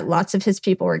that lots of his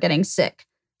people were getting sick.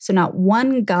 So not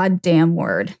one goddamn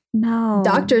word. No.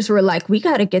 Doctors were like, we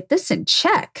got to get this in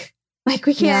check. Like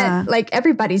we can't, like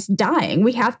everybody's dying.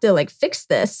 We have to like fix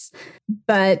this.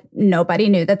 But nobody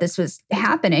knew that this was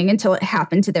happening until it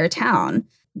happened to their town.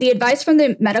 The advice from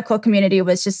the medical community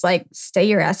was just like, stay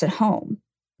your ass at home.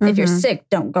 If you're sick,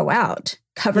 don't go out.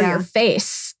 Cover your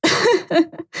face.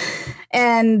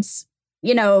 And,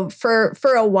 you know, for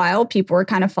a while, people were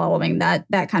kind of following that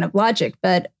kind of logic.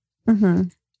 But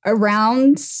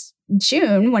around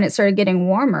June, when it started getting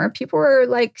warmer, people were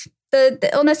like, the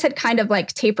illness had kind of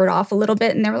like tapered off a little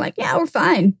bit. And they were like, yeah, we're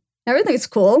fine. Everything's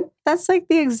cool. That's like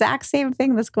the exact same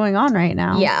thing that's going on right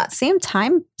now. Yeah. Same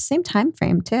time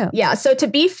frame too. Yeah. So to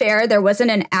be fair, there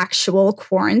wasn't an actual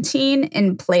quarantine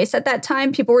in place at that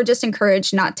time. People were just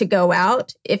encouraged not to go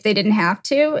out if they didn't have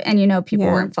to. And, you know, people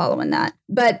weren't following that.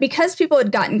 But because people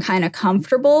had gotten kind of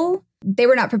comfortable, they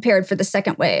were not prepared for the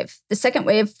second wave. The second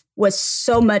wave was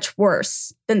so much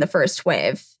worse than the first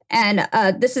wave. And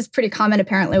this is pretty common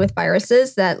apparently with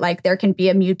viruses that like there can be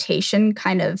a mutation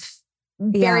kind of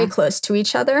very close to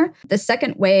each other. The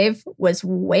second wave was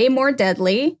way more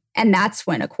deadly, and that's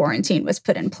when a quarantine was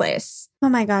put in place. Oh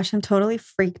my gosh, I'm totally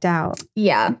freaked out.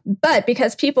 Yeah, but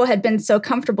because people had been so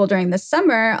comfortable during the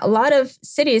summer, a lot of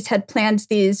cities had planned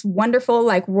these wonderful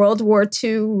like World War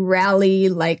II rally,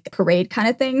 like parade kind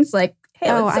of things. Like,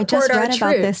 hey, let's support I just read our about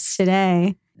troops. this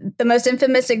today. The most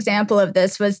infamous example of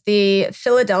this was the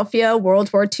Philadelphia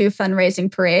World War II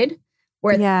fundraising parade,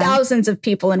 where thousands of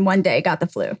people in one day got the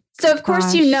flu. So, of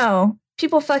course, you know,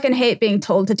 people fucking hate being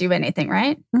told to do anything,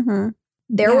 right?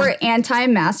 There were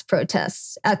anti-mask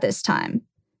protests at this time.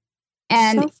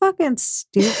 And so fucking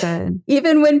stupid.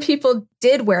 Even when people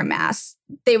did wear masks,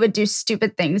 they would do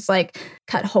stupid things like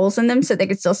cut holes in them so they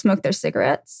could still smoke their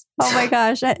cigarettes. Oh my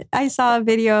gosh. I saw a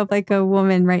video of like a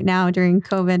woman right now during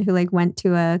COVID who like went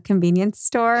to a convenience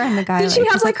store and the guy did she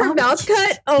have like her mouth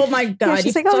cut? Oh my God. Yeah,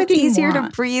 she's like, oh, it's easier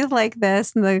to breathe like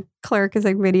this. And the clerk is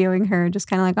like videoing her, just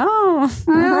kind of like, oh,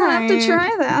 I'll have to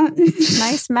try that.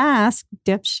 Nice mask,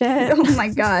 dipshit. Oh my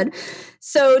God.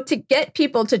 So to get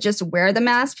people to just wear the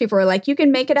mask, people were like, you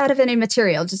can make it out of any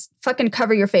material. Just fucking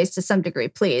cover your face to some degree,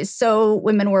 please. So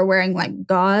women were wearing like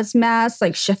gauze masks,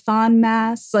 like chiffon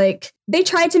masks. Like they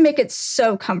tried to make it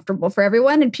so comfortable for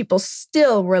everyone. And people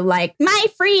still were like, my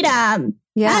freedom.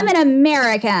 Yeah. I'm an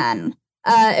American.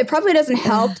 It probably doesn't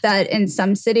help that in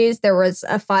some cities there was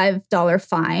a $5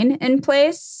 fine in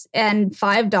place. And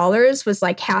 $5 was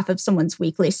like half of someone's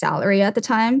weekly salary at the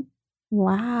time.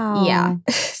 Wow. Yeah.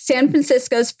 San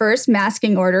Francisco's first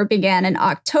masking order began in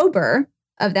October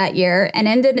of that year and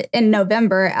ended in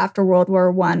November after World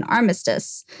War I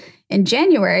armistice. In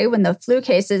January, when the flu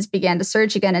cases began to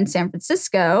surge again in San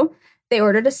Francisco, they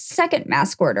ordered a second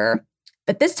mask order.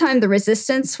 But this time the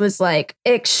resistance was like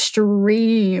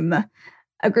extreme.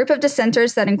 A group of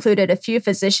dissenters that included a few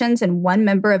physicians and one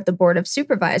member of the Board of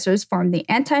Supervisors formed the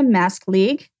Anti-Mask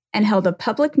League and held a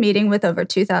public meeting with over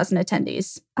 2,000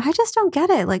 attendees. I just don't get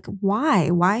it. Like, why?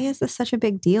 Why is this such a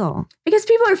big deal? Because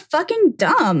people are fucking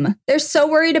dumb. They're so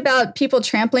worried about people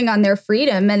trampling on their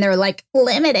freedom and their like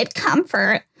limited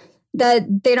comfort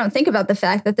that they don't think about the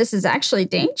fact that this is actually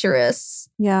dangerous.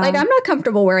 Yeah. Like, I'm not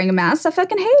comfortable wearing a mask. I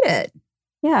fucking hate it.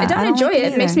 Yeah. I don't enjoy like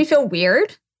it. It makes me feel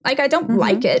weird. Like, I don't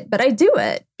like it, but I do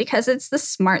it because it's the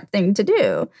smart thing to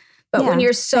do. But when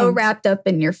you're so wrapped up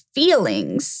in your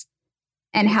feelings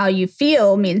and how you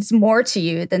feel means more to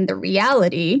you than the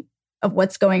reality of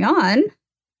what's going on,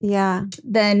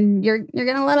 then you're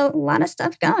going to let a lot of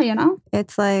stuff go, you know?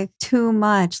 It's like too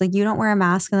much. Like, you don't wear a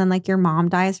mask and then like your mom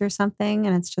dies or something.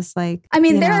 And it's just like, I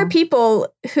mean, there are people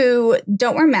who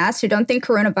don't wear masks, who don't think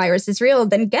coronavirus is real,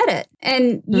 then get it.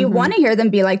 And you want to hear them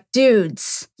be like,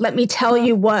 dudes, let me tell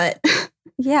you what.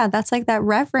 Yeah, that's like that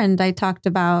reverend I talked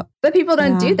about. But people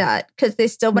don't do that because they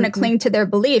still want to cling to their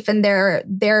belief, and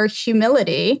their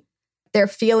humility, their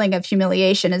feeling of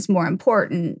humiliation is more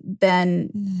important than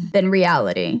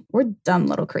reality. We're dumb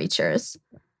little creatures.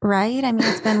 Right? I mean,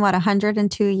 it's been,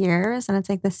 102 years and it's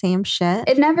like the same shit.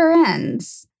 It never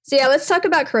ends. So yeah, let's talk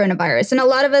about coronavirus. And a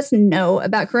lot of us know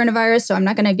about coronavirus, so I'm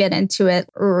not going to get into it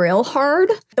real hard.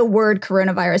 The word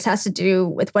coronavirus has to do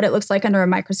with what it looks like under a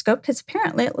microscope, because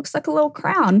apparently it looks like a little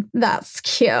crown. That's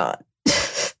cute.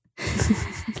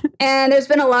 And there's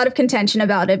been a lot of contention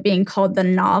about it being called the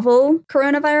novel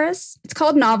coronavirus. It's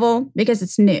called novel because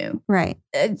it's new. Right.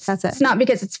 That's it. It's not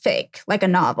because it's fake, like a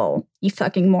novel. You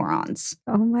fucking morons.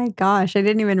 Oh my gosh. I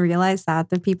didn't even realize that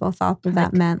people thought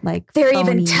that meant like they're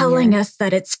even telling us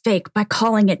that it's fake by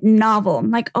calling it novel.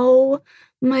 I'm like, oh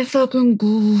my fucking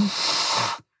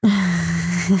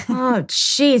oh,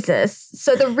 Jesus.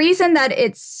 So the reason that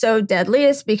it's so deadly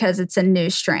is because it's a new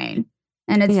strain.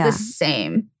 And it's the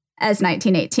same as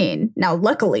 1918. Now,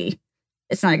 luckily,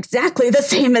 it's not exactly the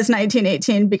same as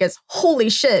 1918 because holy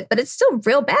shit, but it's still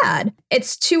real bad.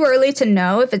 It's too early to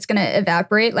know if it's going to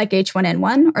evaporate like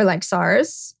H1N1 or like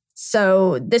SARS.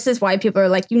 So this is why people are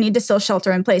like, you need to still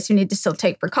shelter in place. You need to still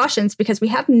take precautions because we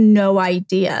have no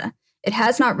idea. It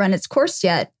has not run its course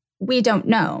yet. We don't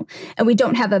know. And we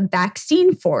don't have a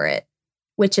vaccine for it,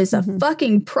 which is a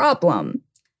fucking problem.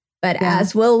 But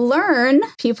as we'll learn,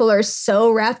 people are so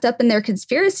wrapped up in their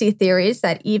conspiracy theories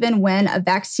that even when a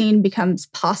vaccine becomes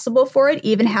possible for it,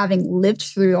 even having lived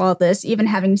through all this, even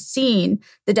having seen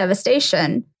the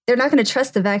devastation, they're not going to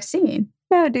trust the vaccine.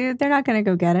 No, dude, they're not going to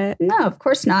go get it. No, of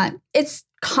course not. It's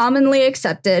commonly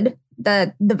accepted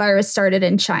that the virus started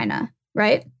in China,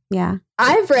 right? Yeah.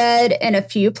 I've read in a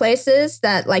few places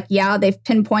that like, they've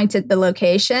pinpointed the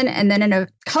location. And then in a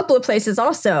couple of places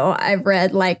also, I've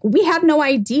read like, we have no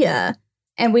idea.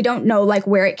 And we don't know like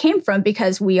where it came from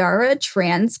because we are a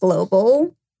trans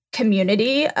global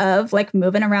community of like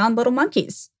moving around little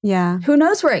monkeys. Yeah. Who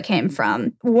knows where it came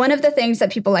from? One of the things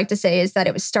that people like to say is that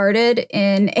it was started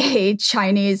in a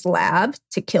Chinese lab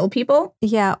to kill people.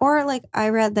 Yeah. Or like I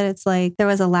read that it's like there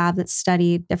was a lab that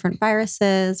studied different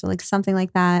viruses or like something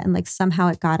like that. And like somehow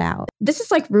it got out. This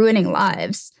is like ruining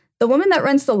lives. The woman that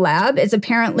runs the lab is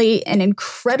apparently an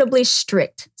incredibly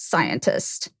strict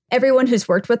scientist. Everyone who's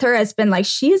worked with her has been like,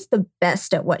 she is the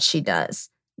best at what she does.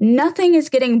 Nothing is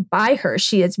getting by her.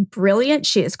 She is brilliant.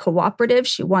 She is cooperative.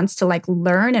 She wants to like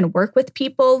learn and work with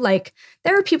people. Like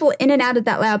there are people in and out of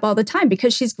that lab all the time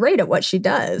because she's great at what she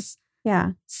does.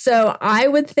 Yeah. So I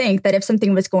would think that if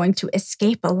something was going to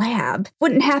escape a lab, it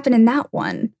wouldn't happen in that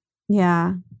one.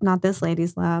 Yeah. Not this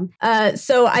lady's lab.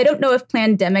 So I don't know if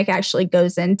pandemic actually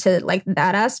goes into like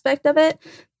that aspect of it,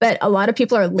 but a lot of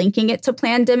people are linking it to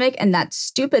pandemic and that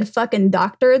stupid fucking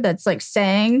doctor that's like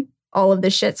saying all of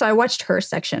this shit. So I watched her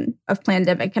section of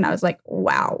Plandemic and I was like,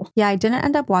 wow. Yeah, I didn't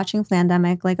end up watching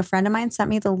Plandemic. Like a friend of mine sent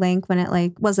me the link when it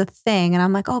like was a thing. And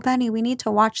I'm like, oh, Benny, we need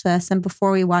to watch this. And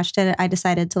before we watched it, I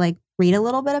decided to like read a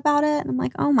little bit about it. And I'm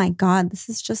like, oh my God, this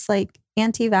is just like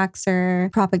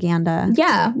anti-vaxxer propaganda.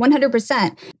 Yeah,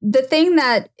 100%. The thing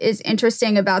that is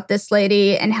interesting about this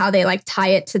lady and how they like tie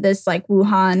it to this like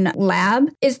Wuhan lab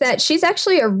is that she's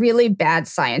actually a really bad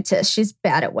scientist. She's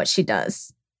bad at what she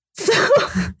does. So,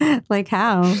 like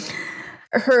how?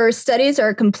 Her studies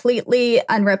are completely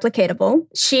unreplicatable.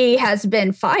 She has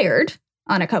been fired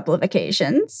on a couple of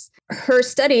occasions. her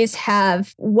studies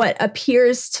have what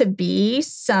appears to be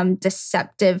some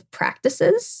deceptive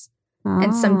practices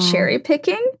and some cherry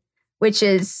picking, which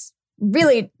is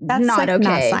really That's not like okay.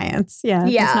 not science. Yeah.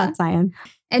 That's not science.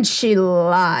 And she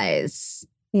lies.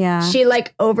 Yeah. She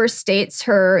like overstates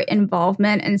her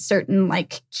involvement in certain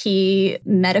like key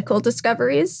medical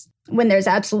discoveries when there's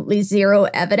absolutely zero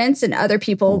evidence, and other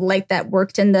people like that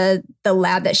worked in the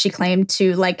lab that she claimed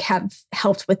to like have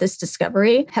helped with this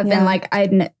discovery have been like, I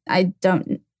don't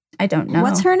know.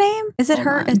 What's her name? Is it Hold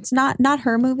her? on. It's not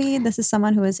her movie. This is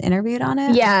someone who was interviewed on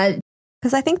it. Yeah.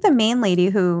 Because I think the main lady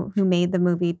who made the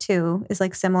movie too is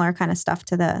like similar kind of stuff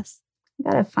to this.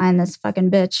 Gotta find this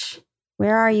fucking bitch.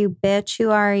 Where are you, bitch?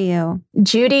 Who are you?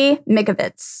 Judy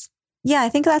Mikovits. Yeah, I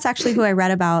think that's actually who I read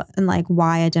about and like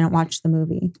why I didn't watch the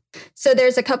movie. So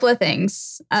there's a couple of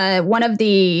things. One of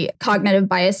the cognitive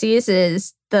biases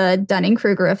is the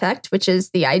Dunning-Kruger effect, which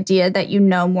is the idea that you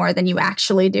know more than you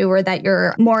actually do, or that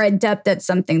you're more adept at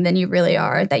something than you really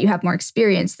are, that you have more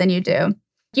experience than you do.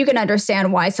 You can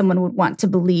understand why someone would want to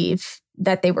believe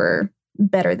that they were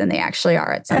better than they actually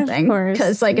are at something.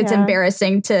 Because like it's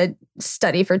embarrassing to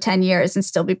study for 10 years and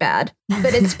still be bad.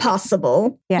 But it's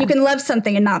possible. You can love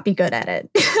something and not be good at it.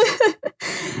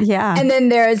 Yeah. And then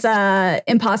there's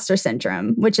imposter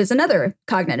syndrome, which is another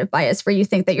cognitive bias where you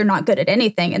think that you're not good at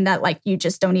anything and that like you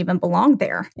just don't even belong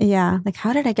there. Yeah. Like,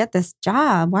 how did I get this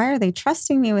job? Why are they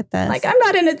trusting me with this? Like, I'm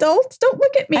not an adult. Don't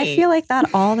look at me. I feel like that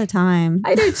all the time.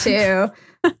 I do too.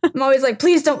 I'm always like,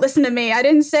 please don't listen to me. I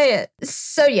didn't say it.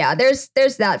 So yeah, there's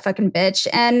that fucking bitch.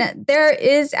 And there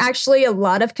is actually a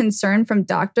lot of concern from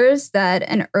doctors that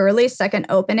an early second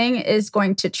opening is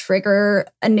going to trigger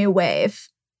a new wave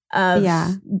of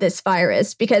this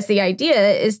virus, because the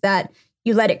idea is that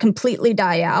you let it completely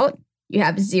die out, you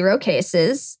have 0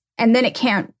 cases, and then it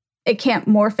can't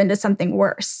morph into something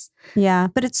worse. Yeah,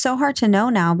 but it's so hard to know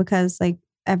now because like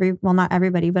not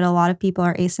everybody, but a lot of people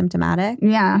are asymptomatic.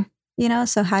 Yeah. You know,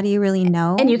 so how do you really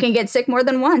know? And you can get sick more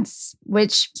than once,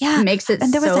 which makes it so scary.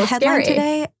 And there was a headline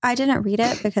today. I didn't read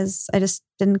it because I just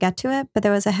didn't get to it. But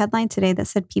there was a headline today that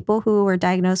said people who were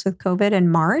diagnosed with COVID in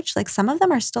March, like some of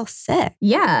them are still sick.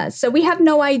 Yeah. So we have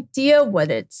no idea what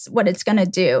it's going to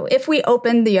do if we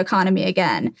open the economy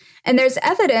again. And there's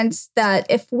evidence that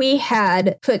if we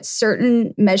had put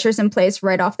certain measures in place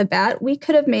right off the bat, we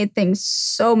could have made things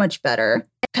so much better.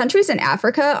 Countries in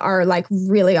Africa are like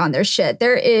really on their shit.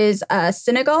 There is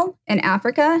Senegal in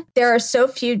Africa. There are so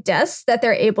few deaths that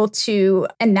they're able to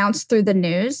announce through the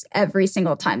news every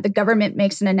single time. The government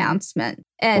makes an announcement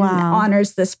and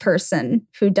honors this person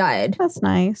who died. That's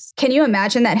nice. Can you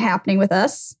imagine that happening with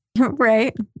us?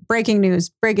 Right. Breaking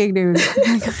news.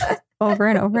 Over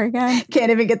and over again.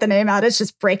 Can't even get the name out. It's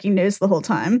just breaking news the whole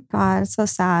time. God, it's so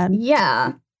sad.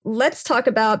 Yeah. Let's talk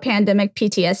about pandemic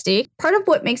PTSD. Part of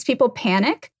what makes people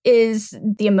panic is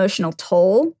the emotional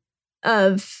toll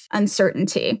of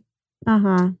uncertainty.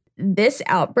 This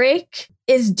outbreak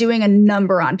is doing a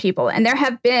number on people. And there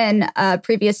have been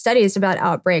previous studies about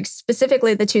outbreaks,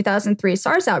 specifically the 2003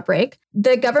 SARS outbreak.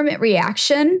 The government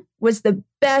reaction was the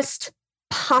best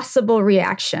possible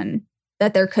reaction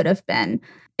that there could have been.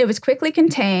 It was quickly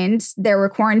contained. There were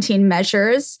quarantine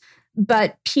measures.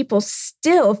 But people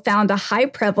still found a high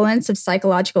prevalence of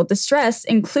psychological distress,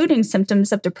 including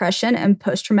symptoms of depression and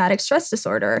post-traumatic stress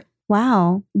disorder.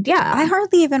 Wow. Yeah. I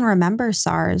hardly even remember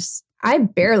SARS. I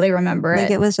barely remember it.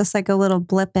 Like it was just like a little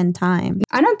blip in time.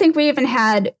 I don't think we even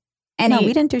had any... No,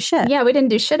 we didn't do shit. Yeah, we didn't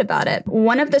do shit about it.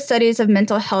 One of the studies of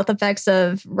mental health effects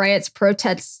of riots,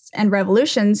 protests, and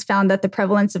revolutions found that the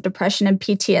prevalence of depression and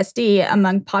PTSD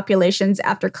among populations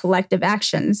after collective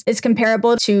actions is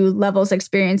comparable to levels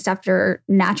experienced after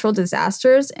natural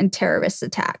disasters and terrorist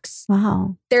attacks.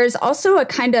 Wow. There's also a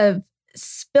kind of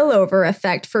spillover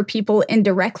effect for people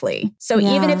indirectly. So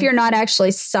even if you're not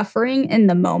actually suffering in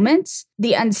the moment,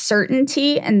 the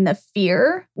uncertainty and the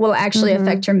fear will actually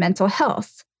affect your mental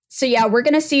health. So yeah, we're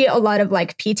going to see a lot of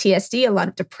like PTSD, a lot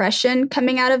of depression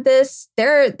coming out of this.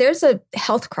 There's a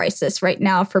health crisis right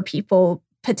now for people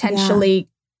potentially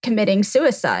committing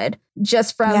suicide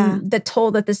just from the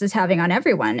toll that this is having on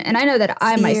everyone. And I know that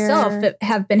I myself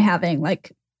have been having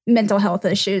like mental health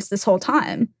issues this whole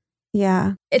time.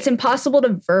 Yeah. It's impossible to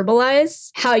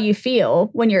verbalize how you feel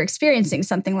when you're experiencing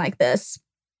something like this.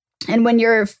 And when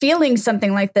you're feeling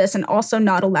something like this and also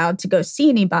not allowed to go see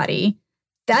anybody,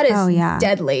 that is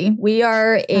deadly. We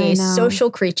are a social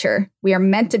creature. We are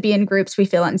meant to be in groups. We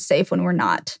feel unsafe when we're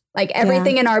not. Like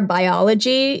everything in our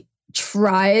biology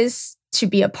tries to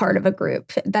be a part of a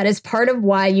group. That is part of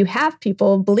why you have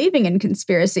people believing in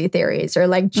conspiracy theories or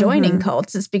like joining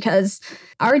cults, is because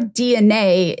our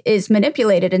DNA is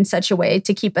manipulated in such a way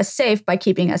to keep us safe by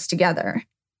keeping us together.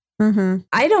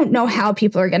 I don't know how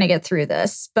people are going to get through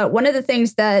this, but one of the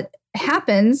things that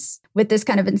happens with this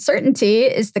kind of uncertainty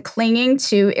is the clinging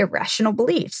to irrational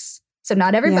beliefs. So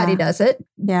not everybody does it,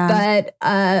 but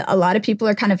a lot of people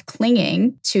are kind of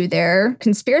clinging to their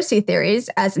conspiracy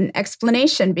theories as an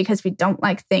explanation because we don't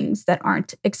like things that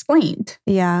aren't explained.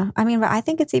 Yeah. I mean, but I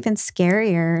think it's even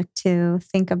scarier to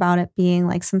think about it being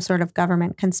like some sort of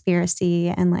government conspiracy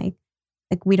and like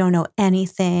we don't know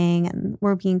anything and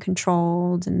we're being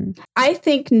controlled. And I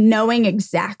think knowing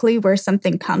exactly where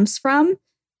something comes from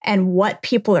and what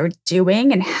people are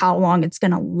doing and how long it's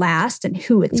going to last and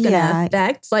who it's going to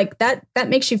affect, like that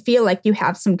makes you feel like you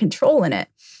have some control in it.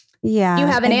 Yeah. You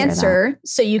have an answer,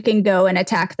 so you can go and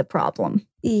attack the problem.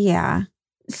 Yeah.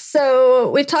 So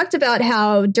we've talked about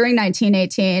how during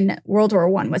 1918, World War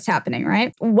I was happening,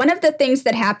 right? One of the things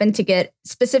that happened to get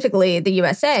specifically the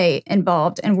USA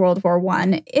involved in World War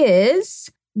I is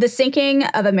the sinking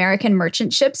of American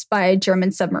merchant ships by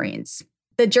German submarines.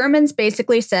 The Germans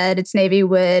basically said its navy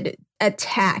would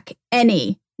attack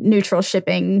any neutral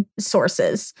shipping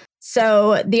sources.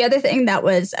 So the other thing that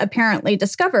was apparently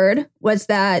discovered was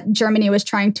that Germany was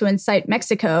trying to incite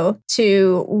Mexico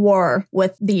to war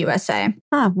with the USA.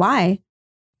 Why?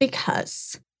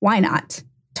 Because why not?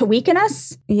 To weaken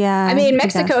us? Yeah. I mean,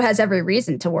 Mexico has every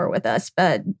reason to war with us,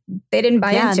 but they didn't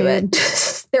buy into it.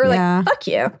 They were like, fuck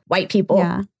you, white people.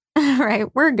 Yeah. Right.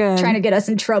 We're good. Trying to get us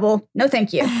in trouble. No,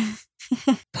 thank you.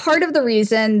 Part of the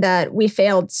reason that we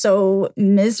failed so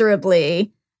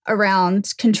miserably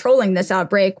around controlling this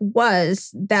outbreak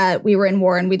was that we were in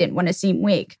war and we didn't want to seem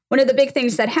weak. One of the big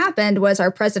things that happened was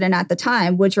our president at the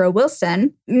time, Woodrow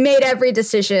Wilson, made every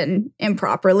decision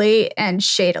improperly and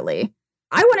shadily.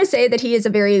 I want to say that he is a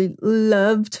very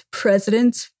loved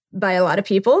president by a lot of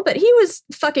people, but he was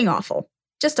fucking awful.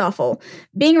 Just awful.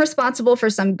 Being responsible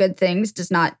for some good things does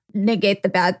not negate the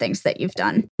bad things that you've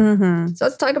done. So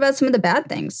let's talk about some of the bad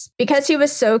things. Because he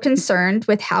was so concerned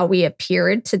with how we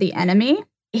appeared to the enemy,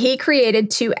 he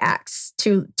created two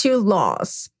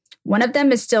laws. One of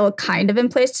them is still kind of in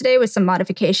place today with some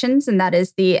modifications, and that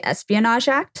is the Espionage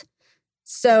Act.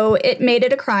 So it made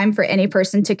it a crime for any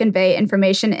person to convey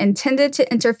information intended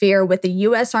to interfere with the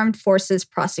U.S. Armed Forces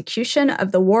prosecution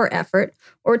of the war effort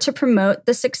or to promote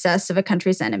the success of a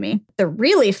country's enemy. The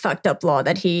really fucked up law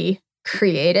that he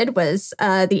created was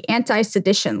the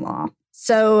Anti-Sedition Law.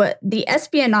 So the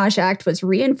Espionage Act was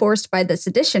reinforced by the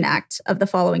Sedition Act of the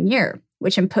following year,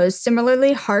 which imposed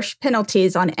similarly harsh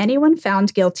penalties on anyone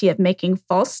found guilty of making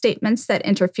false statements that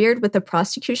interfered with the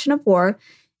prosecution of war,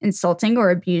 insulting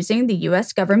or abusing the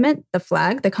U.S. government, the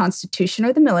flag, the Constitution,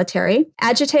 or the military,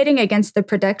 agitating against the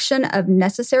production of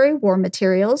necessary war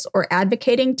materials, or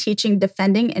advocating, teaching,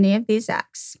 defending any of these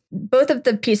acts. Both of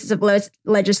the pieces of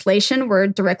legislation were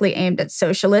directly aimed at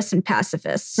socialists and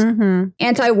pacifists,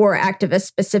 anti-war activists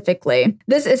specifically.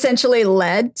 This essentially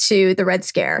led to the Red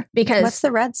Scare. Because what's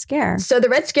the Red Scare? So the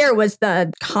Red Scare was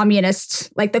the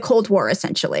communist, like the Cold War,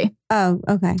 essentially. Oh,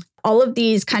 okay. All of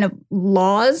these kind of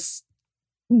laws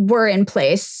were in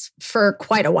place for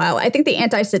quite a while. I think the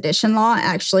anti-sedition law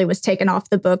actually was taken off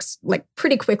the books like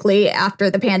pretty quickly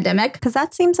after the pandemic. Because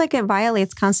that seems like it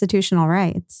violates constitutional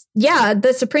rights. Yeah,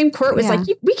 the Supreme Court was like,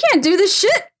 we can't do this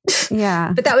shit.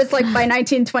 Yeah. But that was like by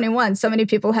 1921, so many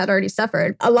people had already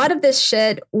suffered. A lot of this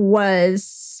shit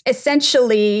was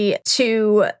essentially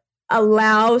to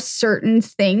allow certain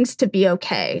things to be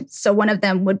okay. So one of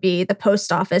them would be the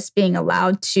post office being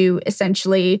allowed to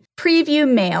essentially preview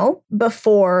mail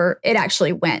before it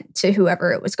actually went to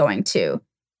whoever it was going to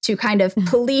kind of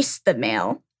police the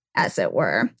mail, as it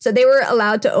were. So they were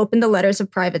allowed to open the letters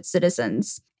of private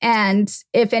citizens. And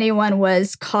if anyone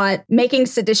was caught making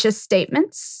seditious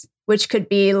statements, which could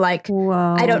be like,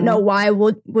 whoa. I don't know why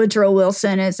Woodrow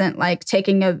Wilson isn't like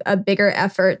taking a bigger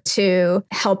effort to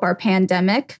help our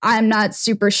pandemic. I'm not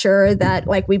super sure that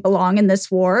like we belong in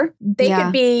this war. They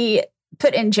could be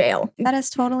put in jail. That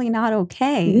is totally not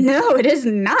okay. No, it is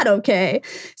not okay.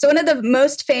 So one of the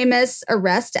most famous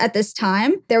arrests at this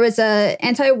time, there was a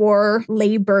anti-war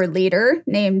labor leader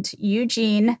named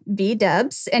Eugene V.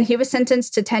 Debs, and he was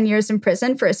sentenced to 10 years in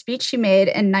prison for a speech he made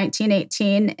in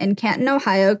 1918 in Canton,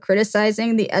 Ohio,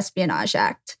 criticizing the Espionage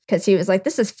Act because he was like,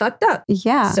 this is fucked up.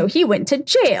 Yeah. So he went to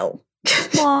jail.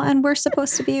 Well, and we're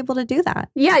supposed to be able to do that.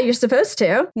 Yeah, you're supposed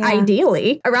to,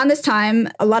 ideally. Around this time,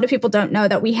 a lot of people don't know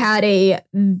that we had a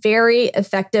very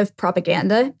effective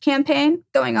propaganda campaign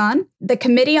going on. The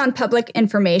Committee on Public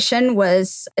Information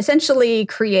was essentially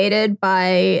created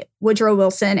by Woodrow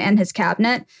Wilson and his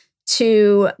cabinet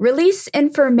to release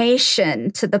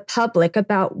information to the public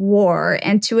about war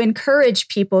and to encourage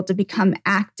people to become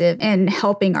active in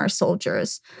helping our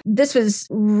soldiers. This was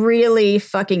really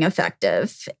fucking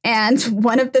effective. And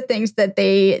one of the things that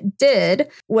they did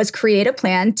was create a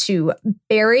plan to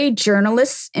bury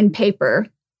journalists in paper,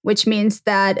 which means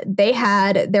that they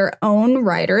had their own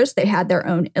writers, they had their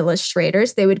own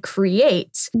illustrators. They would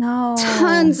create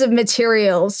tons of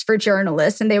materials for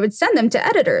journalists and they would send them to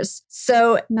editors.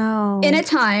 So in a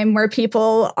time where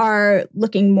people are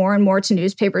looking more and more to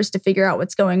newspapers to figure out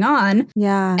what's going on,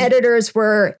 editors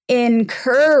were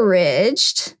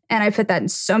encouraged, and I put that in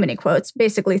so many quotes,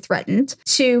 basically threatened,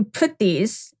 to put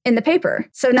these in the paper.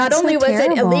 So not only was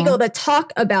it illegal to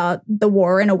talk about the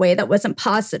war in a way that wasn't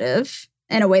positive,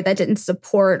 in a way that didn't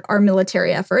support our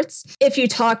military efforts. If you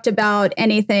talked about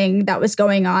anything that was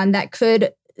going on that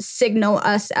could signal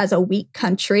us as a weak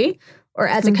country or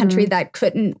as a country that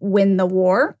couldn't win the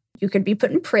war, you could be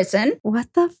put in prison.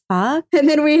 What the fuck? And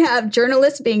then we have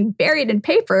journalists being buried in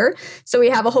paper. So we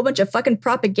have a whole bunch of fucking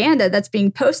propaganda that's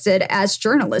being posted as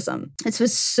journalism. This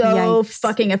was so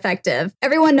fucking effective.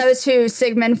 Everyone knows who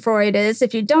Sigmund Freud is.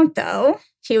 If you don't, though,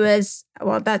 he was,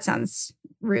 well, that sounds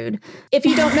rude. If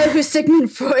you don't know who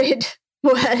Sigmund Freud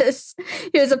was,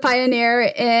 he was a pioneer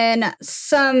in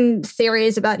some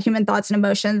theories about human thoughts and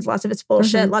emotions. Lots of it's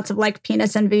bullshit, lots of like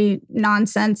penis envy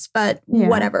nonsense, but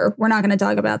whatever. We're not going to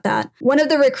talk about that. One of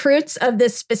the recruits of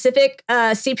this specific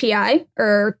CPI,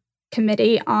 or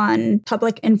Committee on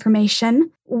Public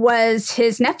Information, was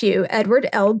his nephew, Edward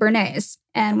L. Bernays.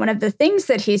 And one of the things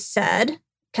that he said,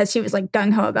 because he was like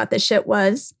gung-ho about this shit,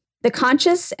 was, "The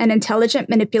conscious and intelligent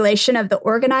manipulation of the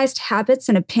organized habits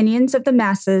and opinions of the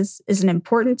masses is an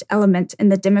important element in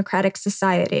the democratic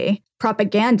society.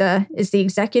 Propaganda is the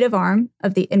executive arm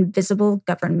of the invisible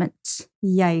government."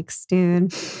 Yikes,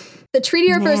 dude. The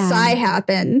Treaty of Versailles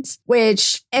happened,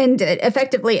 which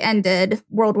effectively ended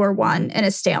World War I in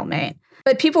a stalemate.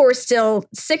 But people were still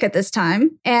sick at this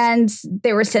time, and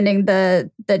they were sending the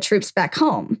troops back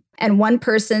home. And one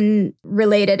person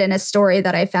related in a story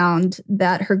that I found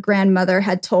that her grandmother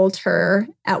had told her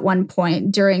at one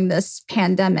point during this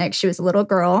pandemic. She was a little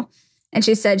girl, and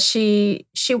she said she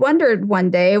wondered one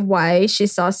day why she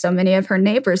saw so many of her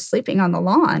neighbors sleeping on the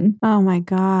lawn. Oh my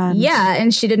God. Yeah,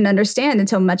 and she didn't understand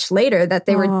until much later that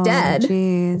they were dead.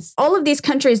 Geez. All of these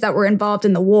countries that were involved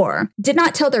in the war did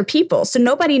not tell their people. So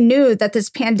nobody knew that this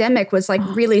pandemic was like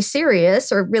really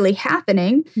serious or really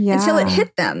happening until it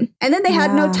hit them. And then they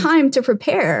had no time to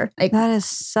prepare. Like, that is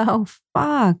so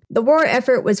fucked. The war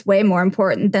effort was way more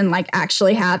important than like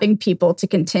actually having people to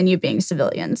continue being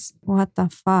civilians. What the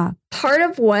fuck? Part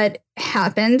of what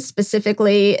happens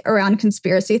specifically around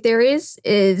conspiracy theories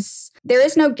is there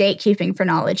is no gatekeeping for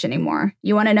knowledge anymore.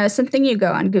 You want to know something, you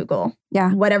go on Google.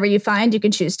 Yeah. Whatever you find, you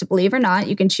can choose to believe or not.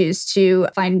 You can choose to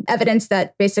find evidence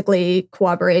that basically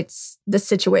corroborates the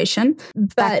situation.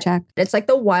 But it's like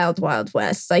the wild, wild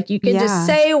west. Like you can just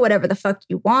say whatever the fuck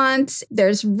you want.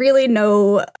 There's really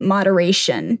no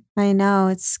moderation. I know.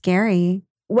 It's scary.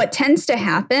 What tends to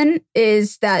happen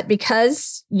is that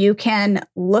because you can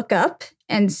look up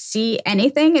and see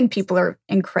anything and people are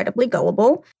incredibly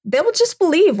gullible, they will just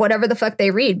believe whatever the fuck they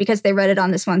read because they read it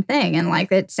on this one thing and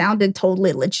like it sounded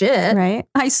totally legit. Right.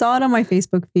 I saw it on my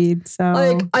Facebook feed. So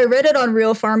like I read it on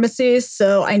Real Pharmacy,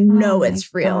 so I know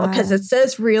it's real because it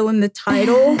says real in the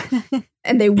title.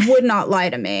 And they would not lie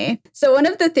to me. So one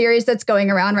of the theories that's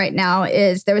going around right now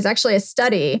is there was actually a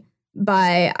study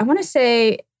by, I want to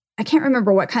say, I can't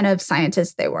remember what kind of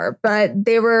scientists they were, but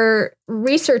they were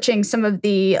researching some of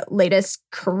the latest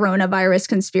coronavirus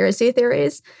conspiracy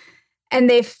theories. And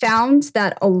they found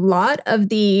that a lot of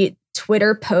the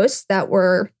Twitter posts that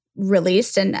were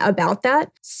released and about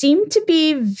that seemed to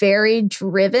be very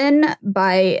driven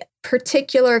by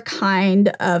particular kind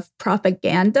of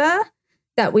propaganda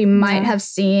that we might have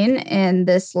seen in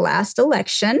this last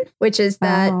election, which is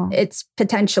that it's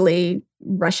potentially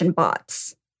Russian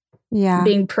bots.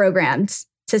 Being programmed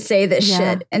to say this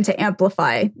shit and to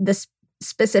amplify this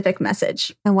specific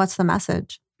message. And what's the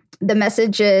message? The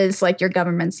message is like your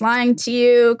government's lying to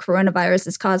you. Coronavirus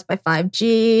is caused by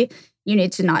 5G. You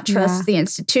need to not trust the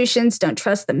institutions. Don't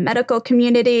trust the medical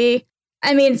community.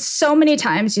 I mean, so many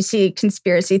times you see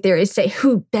conspiracy theories say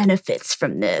who benefits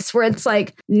from this, where it's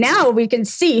like now we can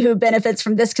see who benefits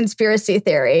from this conspiracy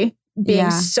theory.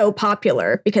 being so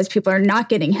popular because people are not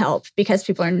getting help, because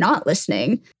people are not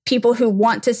listening. People who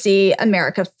want to see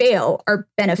America fail are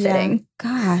benefiting.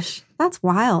 Yeah. Gosh, that's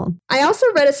wild. I also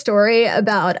read a story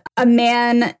about a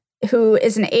man who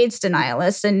is an AIDS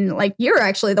denialist. And like, you're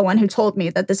actually the one who told me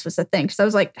that this was a thing. So I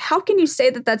was like, how can you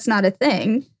say that that's not a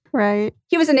thing? Right.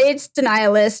 He was an AIDS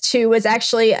denialist who was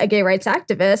actually a gay rights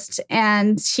activist,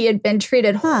 and he had been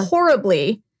treated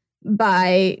horribly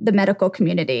by the medical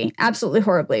community, absolutely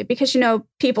horribly, because,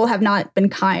 people have not been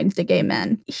kind to gay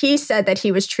men. He said that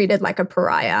he was treated like a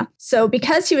pariah. So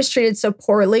because he was treated so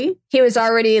poorly, he was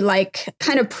already like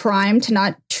kind of primed to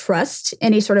not trust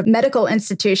any sort of medical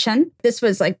institution. This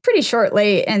was like pretty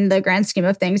shortly in the grand scheme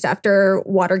of things after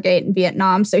Watergate and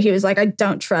Vietnam. So he was like, I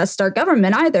don't trust our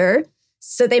government either.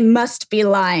 So they must be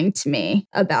lying to me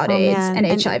about AIDS and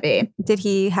HIV. Did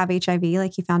he have HIV?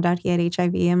 Like he found out he had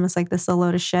HIV and was like, this is a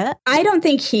load of shit? I don't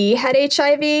think he had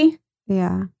HIV.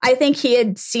 Yeah. I think he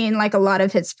had seen like a lot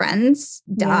of his friends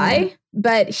die,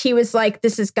 but he was like,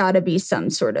 this has got to be some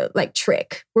sort of like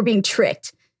trick. We're being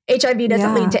tricked. HIV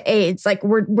doesn't lead to AIDS. Like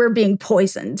we're being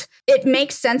poisoned. It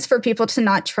makes sense for people to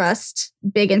not trust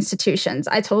big institutions.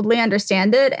 I totally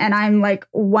understand it. And I'm like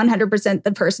 100%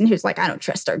 the person who's like, I don't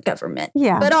trust our government.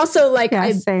 Yeah. But also like,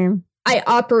 same. I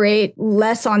operate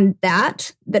less on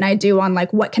that than I do on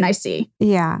like, what can I see?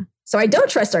 Yeah. So I don't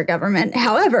trust our government.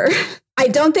 However, I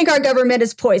don't think our government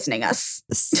is poisoning us.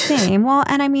 Same. Well,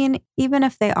 and I mean, even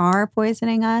if they are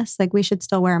poisoning us, like we should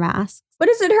still wear masks. What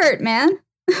does it hurt, man?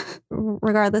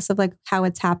 Regardless of like how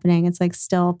it's happening, it's like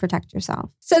still protect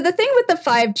yourself. So the thing with the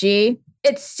 5G,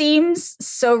 it seems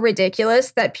so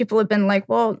ridiculous that people have been like,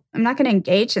 well, I'm not going to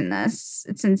engage in this.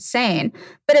 It's insane.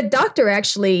 But a doctor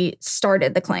actually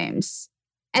started the claims.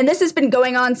 And this has been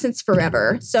going on since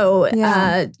forever. So,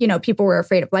 people were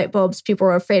afraid of light bulbs. People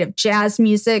were afraid of jazz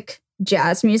music.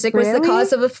 Jazz music was the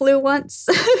cause of a flu once.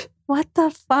 What the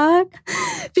fuck?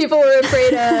 People were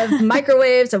afraid of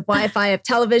microwaves, of Wi-Fi, of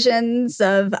televisions,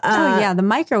 of... the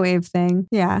microwave thing.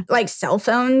 Yeah. Like cell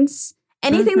phones.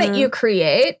 Anything that you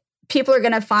create, people are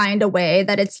going to find a way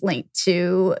that it's linked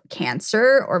to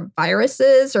cancer or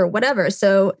viruses or whatever.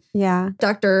 So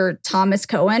Dr. Thomas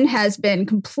Cohen has been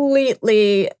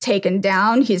completely taken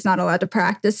down. He's not allowed to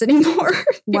practice anymore.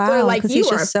 People are like, you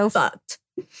are so fucked.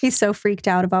 He's so freaked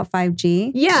out about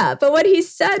 5G. Yeah, but what he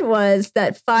said was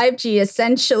that 5G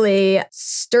essentially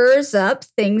stirs up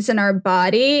things in our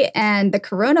body, and the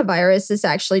coronavirus is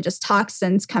actually just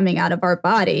toxins coming out of our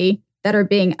body that are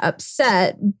being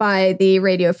upset by the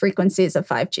radio frequencies of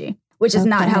 5G, which is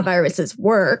not how viruses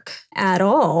work at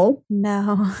all.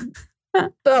 No.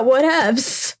 But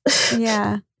whatevs.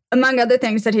 Yeah. Among other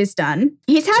things that he's done.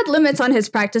 He's had limits on his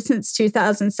practice since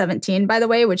 2017, by the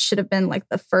way, which should have been like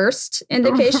the first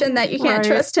indication that you can't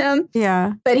trust him.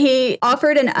 Yeah. But he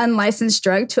offered an unlicensed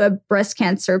drug to a breast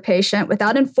cancer patient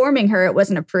without informing her it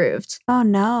wasn't approved. Oh,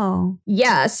 no.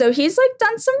 Yeah. So he's like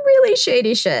done some really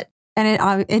shady shit.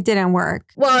 And it didn't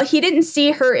work. Well, he didn't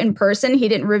see her in person. He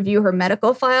didn't review her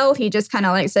medical file. He just kind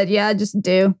of like said, yeah, just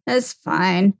do. That's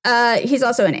fine. He's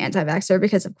also an anti-vaxxer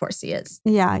because of course he is.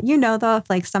 Yeah. Though, if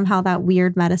like somehow that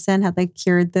weird medicine had like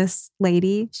cured this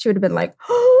lady, she would have been like,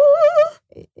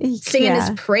 singing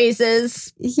his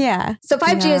praises. Yeah. So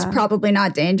 5G is probably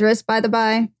not dangerous, by the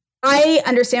by. I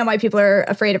understand why people are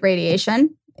afraid of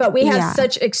radiation. But we have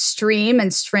such extreme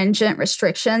and stringent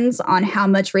restrictions on how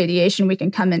much radiation we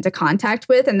can come into contact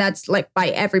with. And that's like by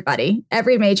everybody.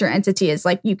 Every major entity is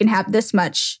like, you can have this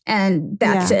much and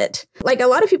that's it. Like a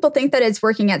lot of people think that it's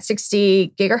working at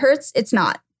 60 gigahertz. It's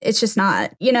not. It's just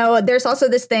not. There's also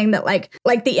this thing that like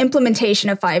the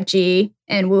implementation of 5G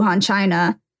in Wuhan,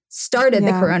 China started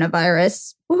the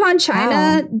coronavirus. Wuhan,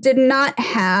 China did not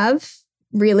have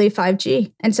really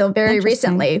 5G until very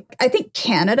recently. I think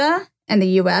Canada and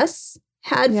the US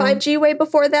had 5G way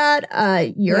before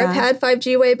that. Europe had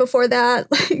 5G way before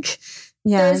that. Like,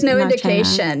 there's no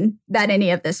indication that any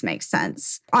of this makes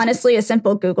sense. Honestly, a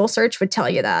simple Google search would tell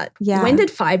you that. Yeah. When did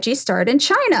 5G start in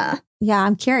China? Yeah,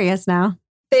 I'm curious now.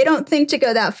 They don't think to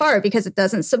go that far because it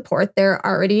doesn't support their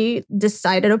already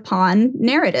decided upon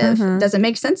narrative. It doesn't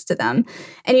make sense to them.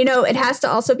 And, it has to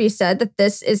also be said that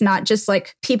this is not just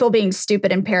like people being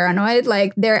stupid and paranoid.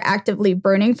 Like they're actively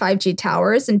burning 5G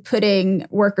towers and putting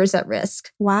workers at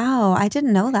risk. Wow, I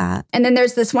didn't know that. And then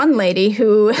there's this one lady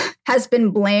who has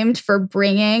been blamed for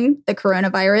bringing the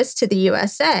coronavirus to the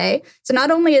USA. So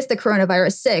not only is the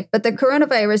coronavirus sick, but the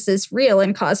coronavirus is real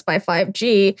and caused by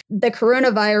 5G. The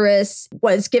coronavirus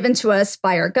was given to us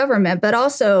by our government, but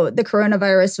also the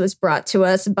coronavirus was brought to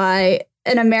us by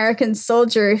an American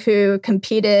soldier who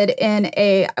competed in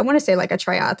I want to say like a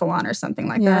triathlon or something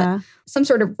like that. Some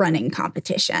sort of running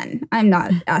competition. I'm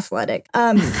not athletic.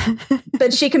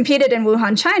 But she competed in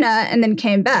Wuhan, China, and then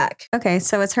came back. Okay,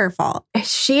 so it's her fault.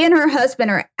 She and her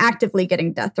husband are actively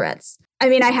getting death threats. I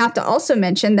mean, I have to also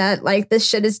mention that like this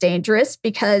shit is dangerous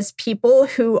because people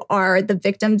who are the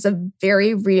victims of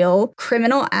very real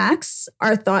criminal acts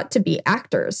are thought to be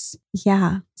actors.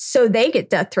 Yeah. So they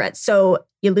get death threats. So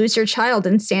you lose your child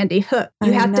in Sandy Hook.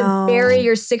 You have to bury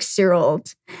your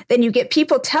 6-year-old. Then you get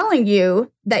people telling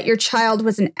you that your child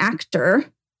was an actor,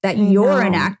 that you're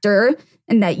an actor,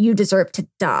 and that you deserve to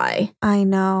die. I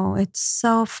know. It's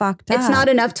so fucked up. It's not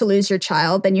enough to lose your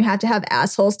child. Then you have to have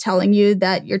assholes telling you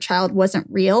that your child wasn't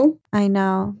real. I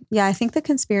know. Yeah, I think the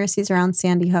conspiracies around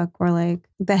Sandy Hook were like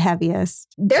the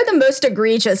heaviest. They're the most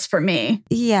egregious for me.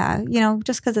 Yeah,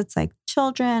 just because it's like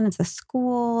children, it's a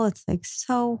school, it's like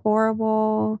so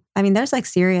horrible. I mean, there's like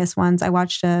serious ones. I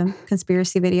watched a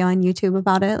conspiracy video on YouTube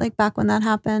about it, like back when that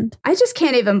happened. I just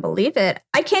can't even believe it.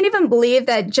 I can't even believe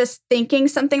that just thinking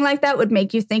something like that would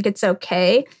make you think it's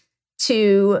okay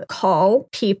to call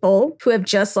people who have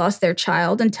just lost their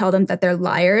child and tell them that they're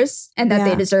liars and that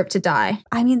they deserve to die.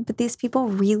 I mean, but these people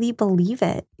really believe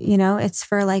it. It's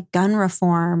for like gun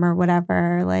reform or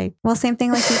whatever. Like, well, same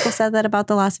thing like people said that about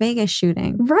the Las Vegas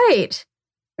shooting. Right.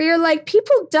 Where you're like,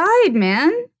 people died,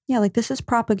 man. Yeah, like this is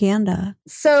propaganda.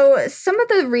 So some of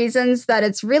the reasons that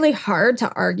it's really hard to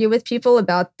argue with people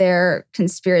about their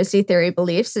conspiracy theory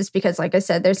beliefs is because, like I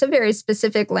said, there's a very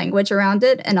specific language around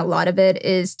it, and a lot of it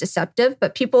is deceptive,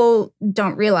 but people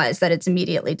don't realize that it's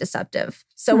immediately deceptive.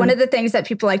 So one of the things that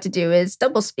people like to do is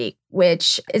doublespeak,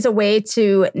 which is a way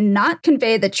to not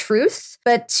convey the truth,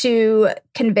 but to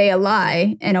convey a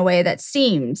lie in a way that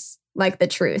seems like the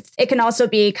truth. It can also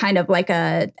be kind of like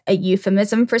a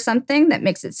euphemism for something that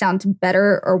makes it sound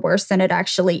better or worse than it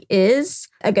actually is.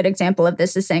 A good example of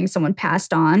this is saying someone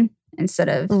passed on instead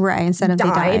of died. They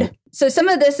died. So some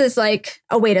of this is like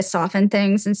a way to soften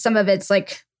things, and some of it's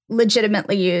like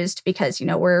legitimately used because,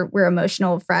 we're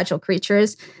emotional, fragile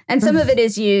creatures. And some of it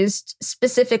is used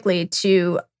specifically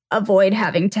to avoid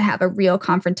having to have a real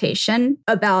confrontation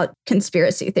about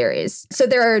conspiracy theories. So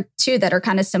there are two that are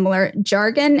kind of similar: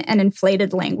 jargon and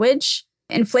inflated language.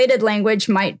 Inflated language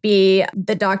might be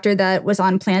the doctor that was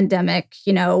on Plandemic.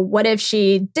 What if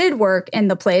she did work in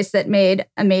the place that made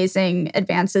amazing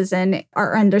advances in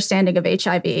our understanding of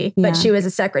HIV, but she was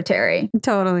a secretary?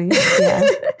 Totally. Yeah.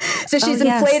 So she's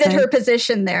inflated her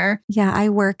position there. Yeah, I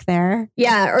work there.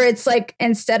 Yeah, or it's like,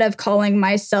 instead of calling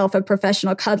myself a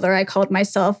professional cuddler, I called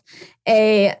myself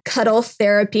a cuddle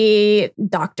therapy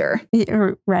doctor.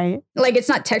 Right. Like, it's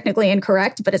not technically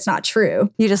incorrect, but it's not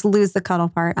true. You just lose the cuddle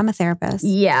part. I'm a therapist.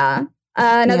 Yeah.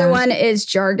 Another one is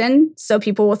jargon. So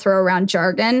people will throw around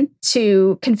jargon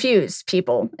to confuse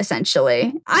people,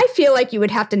 essentially. I feel like you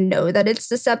would have to know that it's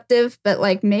deceptive, but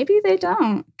like maybe they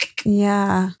don't.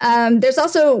 Yeah. There's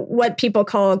also what people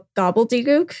call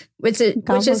gobbledygook, which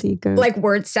is like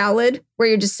word salad, where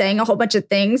you're just saying a whole bunch of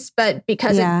things, but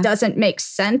because it doesn't make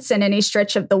sense in any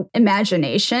stretch of the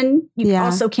imagination, you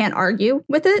also can't argue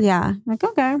with it. Yeah. Like,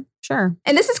 okay, sure.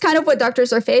 And this is kind of what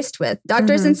doctors are faced with.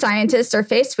 Doctors and scientists are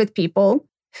faced with people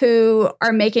who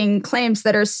are making claims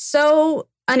that are so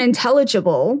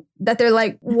unintelligible that they're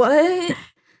like, what?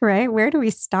 Right? Where do we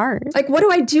start? Like, what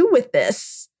do I do with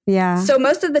this? Yeah. So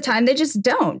most of the time they just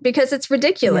don't, because it's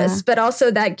ridiculous. Yeah. But also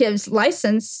that gives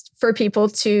license for people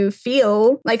to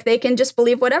feel like they can just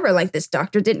believe whatever, like this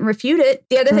doctor didn't refute it.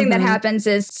 The other thing that happens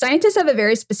is scientists have a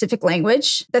very specific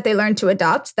language that they learn to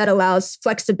adopt that allows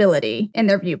flexibility in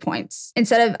their viewpoints.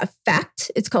 Instead of a fact,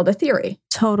 it's called a theory.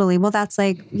 Totally. Well, that's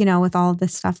like, with all of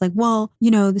this stuff, like, well, the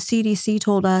CDC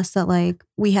told us that like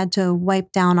we had to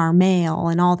wipe down our mail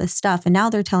and all this stuff. And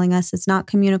now they're telling us it's not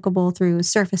communicable through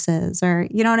surfaces, or,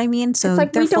 you know what I mean? So it's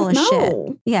like, they're full of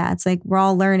shit. Yeah. It's like, we're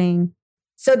all learning.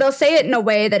 So they'll say it in a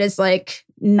way that is like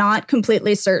not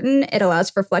completely certain. It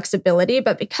allows for flexibility,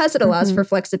 but because it allows for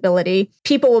flexibility,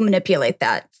 people will manipulate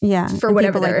that. Yeah. For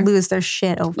whatever people, like, lose their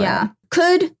shit over it.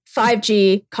 Could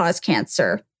 5G cause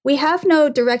cancer? We have no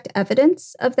direct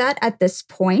evidence of that at this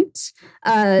point.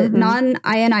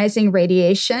 Non-ionizing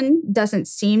radiation doesn't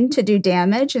seem to do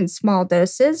damage in small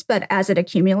doses, but as it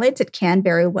accumulates, it can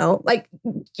very well. Like,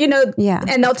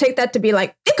 and they'll take that to be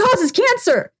like, it causes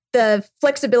cancer. The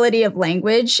flexibility of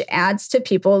language adds to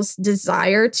people's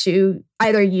desire to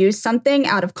either use something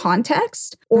out of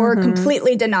context or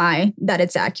completely deny that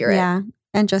it's accurate. Yeah.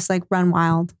 And just like run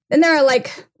wild. And there are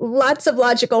like lots of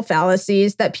logical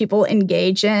fallacies that people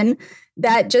engage in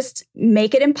that just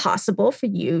make it impossible for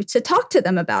you to talk to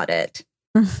them about it.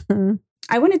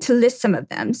 I wanted to list some of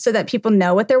them so that people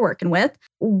know what they're working with.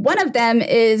 One of them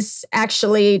is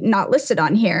actually not listed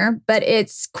on here, but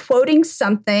it's quoting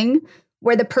something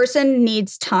where the person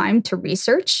needs time to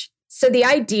research. So the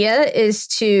idea is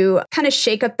to kind of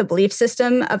shake up the belief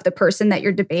system of the person that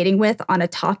you're debating with on a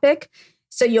topic.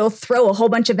 So you'll throw a whole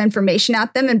bunch of information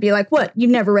at them and be like, what? You've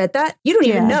never read that? You don't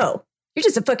even know. You're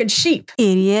just a fucking sheep.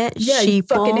 Idiot. Yeah, you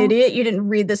fucking idiot. You didn't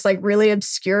read this like really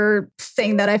obscure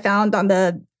thing that I found on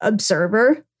the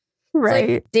Observer. Right.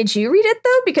 Like, did you read it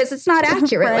though? Because it's not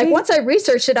accurate. Right? Like once I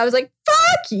researched it, I was like,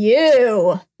 fuck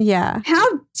you. Yeah. How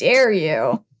dare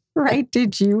you? Right.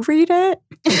 Did you read it?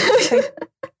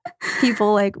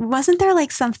 People like, wasn't there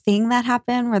like something that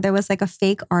happened where there was like a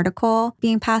fake article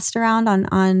being passed around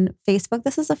on Facebook?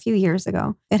 This is a few years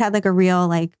ago. It had like a real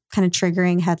like kind of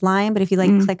triggering headline, but if you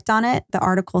like clicked on it, the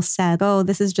article said, oh,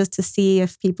 this is just to see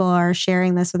if people are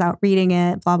sharing this without reading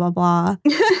it, blah, blah, blah.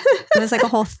 It was like a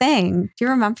whole thing. Do you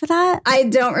remember that? I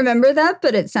don't remember that,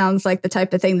 but it sounds like the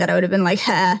type of thing that I would have been like,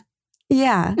 ha.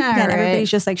 Yeah. And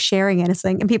everybody's just like sharing it. It's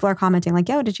like, and people are commenting like,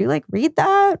 yo, did you like read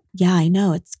that? Yeah, I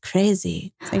know. It's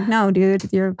crazy. It's like, no,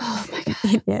 dude, you're an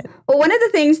idiot. Well, one of the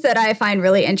things that I find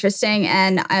really interesting,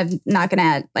 and I'm not going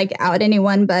to like out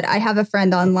anyone, but I have a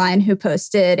friend online who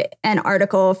posted an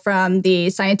article from the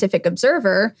Scientific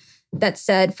Observer that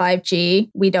said 5G,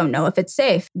 we don't know if it's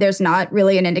safe. There's not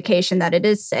really an indication that it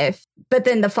is safe. But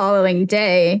then the following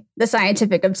day, the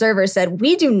Scientific Observer said,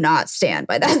 we do not stand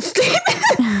by that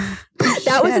statement.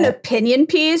 That was an opinion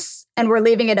piece, and we're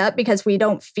leaving it up because we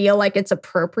don't feel like it's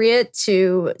appropriate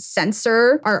to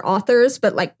censor our authors,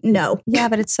 but like, no. Yeah,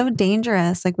 but it's so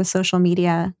dangerous, like with social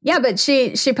media. Yeah, but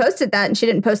she posted that and she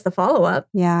didn't post the follow-up.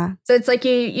 Yeah. So it's like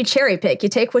you cherry pick, you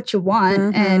take what you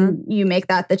want and you make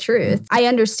that the truth. I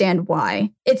understand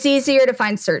why. It's easier to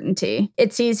find certainty.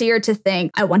 It's easier to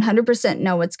think, I 100%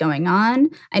 know what's going on.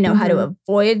 I know how to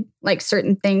avoid like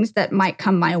certain things that might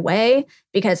come my way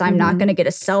because I'm not going to get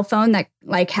a cell phone that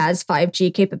like has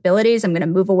 5G capabilities. I'm going to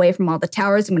move away from all the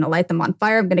towers. I'm going to light them on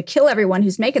fire. I'm going to kill everyone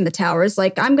who's making the towers.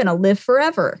 Like I'm going to live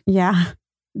forever. Yeah.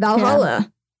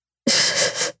 Valhalla. Yeah.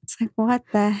 It's like, what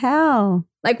the hell?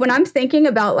 Like when I'm thinking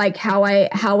about like how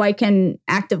I can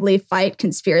actively fight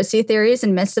conspiracy theories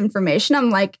and misinformation, I'm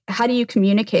like, how do you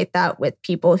communicate that with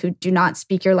people who do not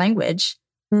speak your language?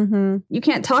 You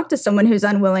can't talk to someone who's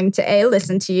unwilling to A,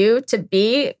 listen to you, to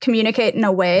B, communicate in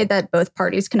a way that both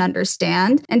parties can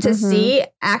understand, and to C,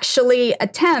 actually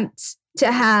attempt to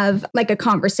have like a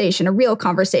conversation, a real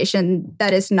conversation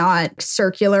that is not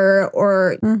circular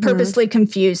or purposely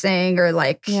confusing or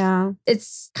like,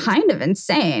 it's kind of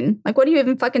insane. Like, what do you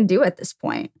even fucking do at this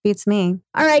point? Beats me.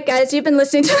 All right, guys, you've been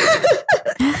listening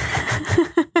to...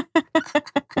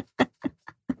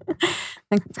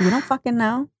 Like, we don't fucking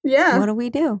know. Yeah. What do we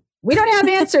do? We don't have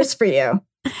answers for you.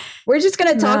 We're just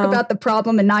going to talk about the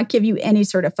problem and not give you any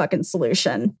sort of fucking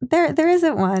solution. There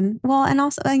isn't one. Well, and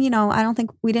also, I don't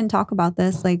think we didn't talk about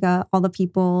this, like all the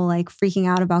people like freaking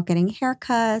out about getting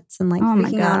haircuts and like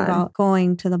freaking out about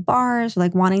going to the bars or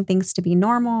like wanting things to be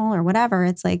normal or whatever.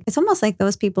 It's like, it's almost like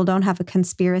those people don't have a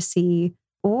conspiracy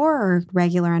or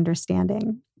regular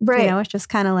understanding. Right. It's just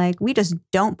kind of like, we just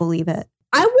don't believe it.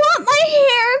 I want my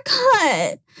hair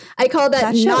cut. I call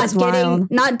that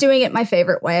not doing it my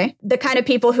favorite way. The kind of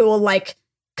people who will like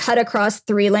cut across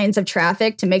 3 lanes of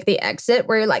traffic to make the exit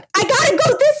where you're like, I gotta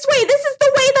go this way. This is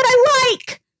the way that I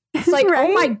like. It's like,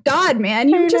 oh my God, man,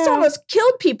 you just almost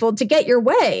killed people to get your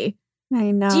way.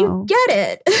 I know. Do you get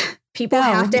it? People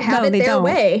have to have it their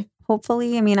way.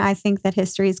 Hopefully, I think that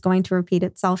history is going to repeat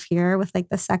itself here with like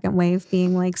the second wave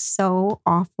being like so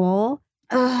awful.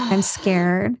 I'm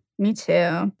scared. Me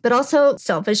too. But also,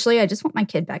 selfishly, I just want my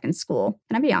kid back in school.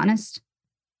 Can I be honest?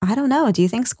 I don't know. Do you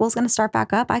think school's going to start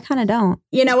back up? I kind of don't.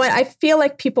 You know what? I feel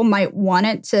like people might want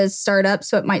it to start up.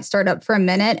 So it might start up for a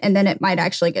minute and then it might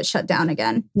actually get shut down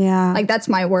again. Yeah. Like that's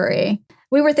my worry.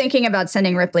 We were thinking about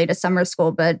sending Ripley to summer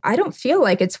school, but I don't feel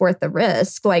like it's worth the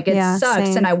risk. Like it sucks.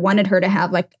 Same. And I wanted her to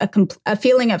have like a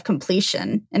feeling of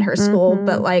completion in her school.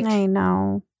 But like, I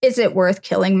know. Is it worth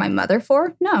killing my mother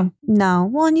for? No. No.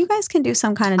 Well, and you guys can do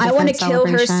some kind of I want to kill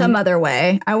her some other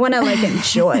way. I want to like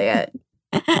enjoy it.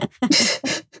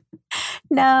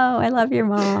 No, I love your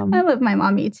mom. I love my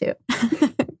mommy too.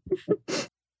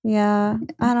 Yeah.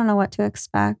 I don't know what to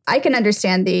expect. I can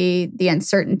understand the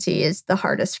uncertainty is the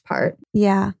hardest part.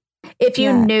 Yeah. If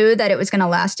you knew that it was going to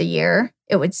last a year,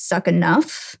 it would suck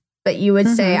enough. But you would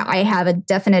say, I have a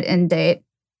definite end date.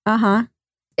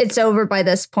 It's over by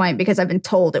this point because I've been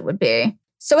told it would be.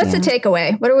 So what's the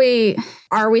takeaway?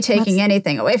 Are we taking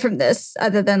anything away from this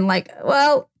other than like,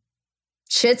 well,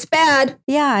 Shit's bad.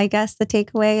 Yeah, I guess the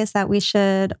takeaway is that we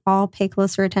should all pay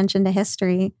closer attention to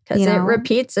history. Because it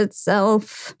repeats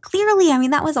itself. Clearly, I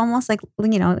mean, that was almost like,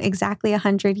 exactly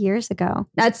 100 years ago.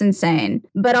 That's insane.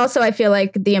 But also, I feel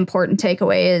like the important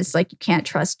takeaway is like you can't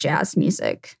trust jazz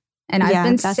music. And I've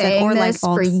been saying this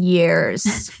for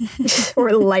years.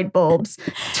 Or light bulbs.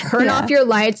 Turn off your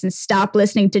lights and stop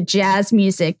listening to jazz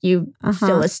music, you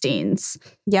Philistines.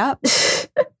 Yep.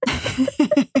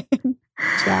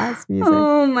 Jazz music.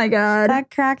 Oh my God. That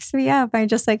cracks me up. I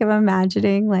just am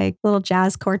imagining like little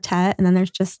jazz quartet, and then there's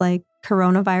just like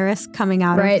coronavirus coming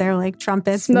out of their like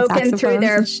trumpets, smoking through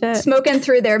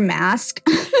their mask.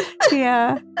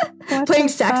 Yeah. Playing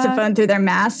saxophone through their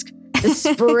mask. Just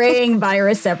spraying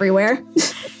virus everywhere.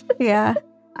 Yeah.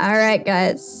 All right,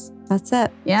 guys. That's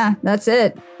it. Yeah, that's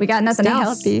it. We got nothing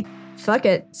else. Stay healthy. Fuck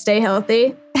it. Stay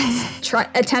healthy.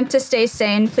 Attempt to stay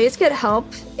sane. Please get help.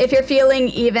 If you're feeling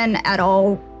even at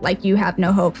all like you have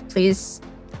no hope, please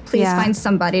find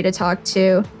somebody to talk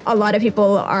to. A lot of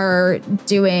people are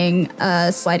doing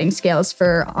sliding scales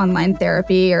for online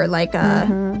therapy or like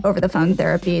over the phone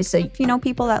therapy. So if you know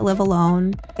people that live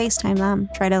alone, FaceTime them.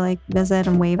 Try to like visit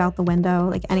and wave out the window,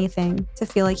 like anything to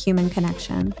feel like human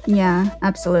connection. Yeah,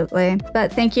 absolutely.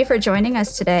 But thank you for joining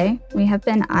us today. We have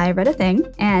been I Read a Thing,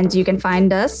 and you can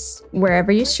find us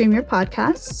wherever you stream your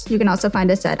podcasts. You can also find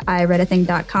us at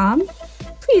ireadathing.com.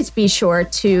 Please be sure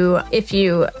to,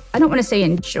 I don't want to say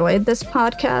enjoyed this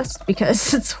podcast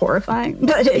because it's horrifying,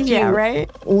 but if you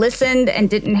listened and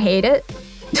didn't hate it.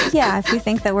 Yeah, if you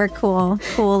think that we're cool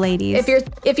ladies.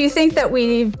 If you think that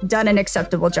we've done an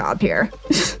acceptable job here,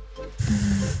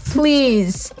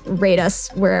 please rate us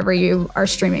wherever you are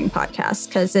streaming podcasts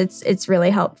because it's really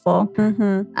helpful.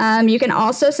 You can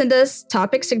also send us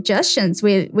topic suggestions.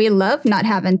 We love not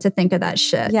having to think of that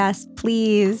shit. Yes,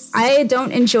 please. I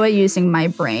don't enjoy using my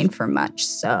brain for much,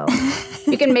 so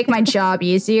you can make my job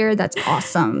easier. That's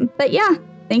awesome. But yeah,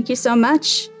 thank you so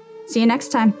much. See you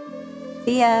next time.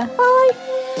 See ya. Bye.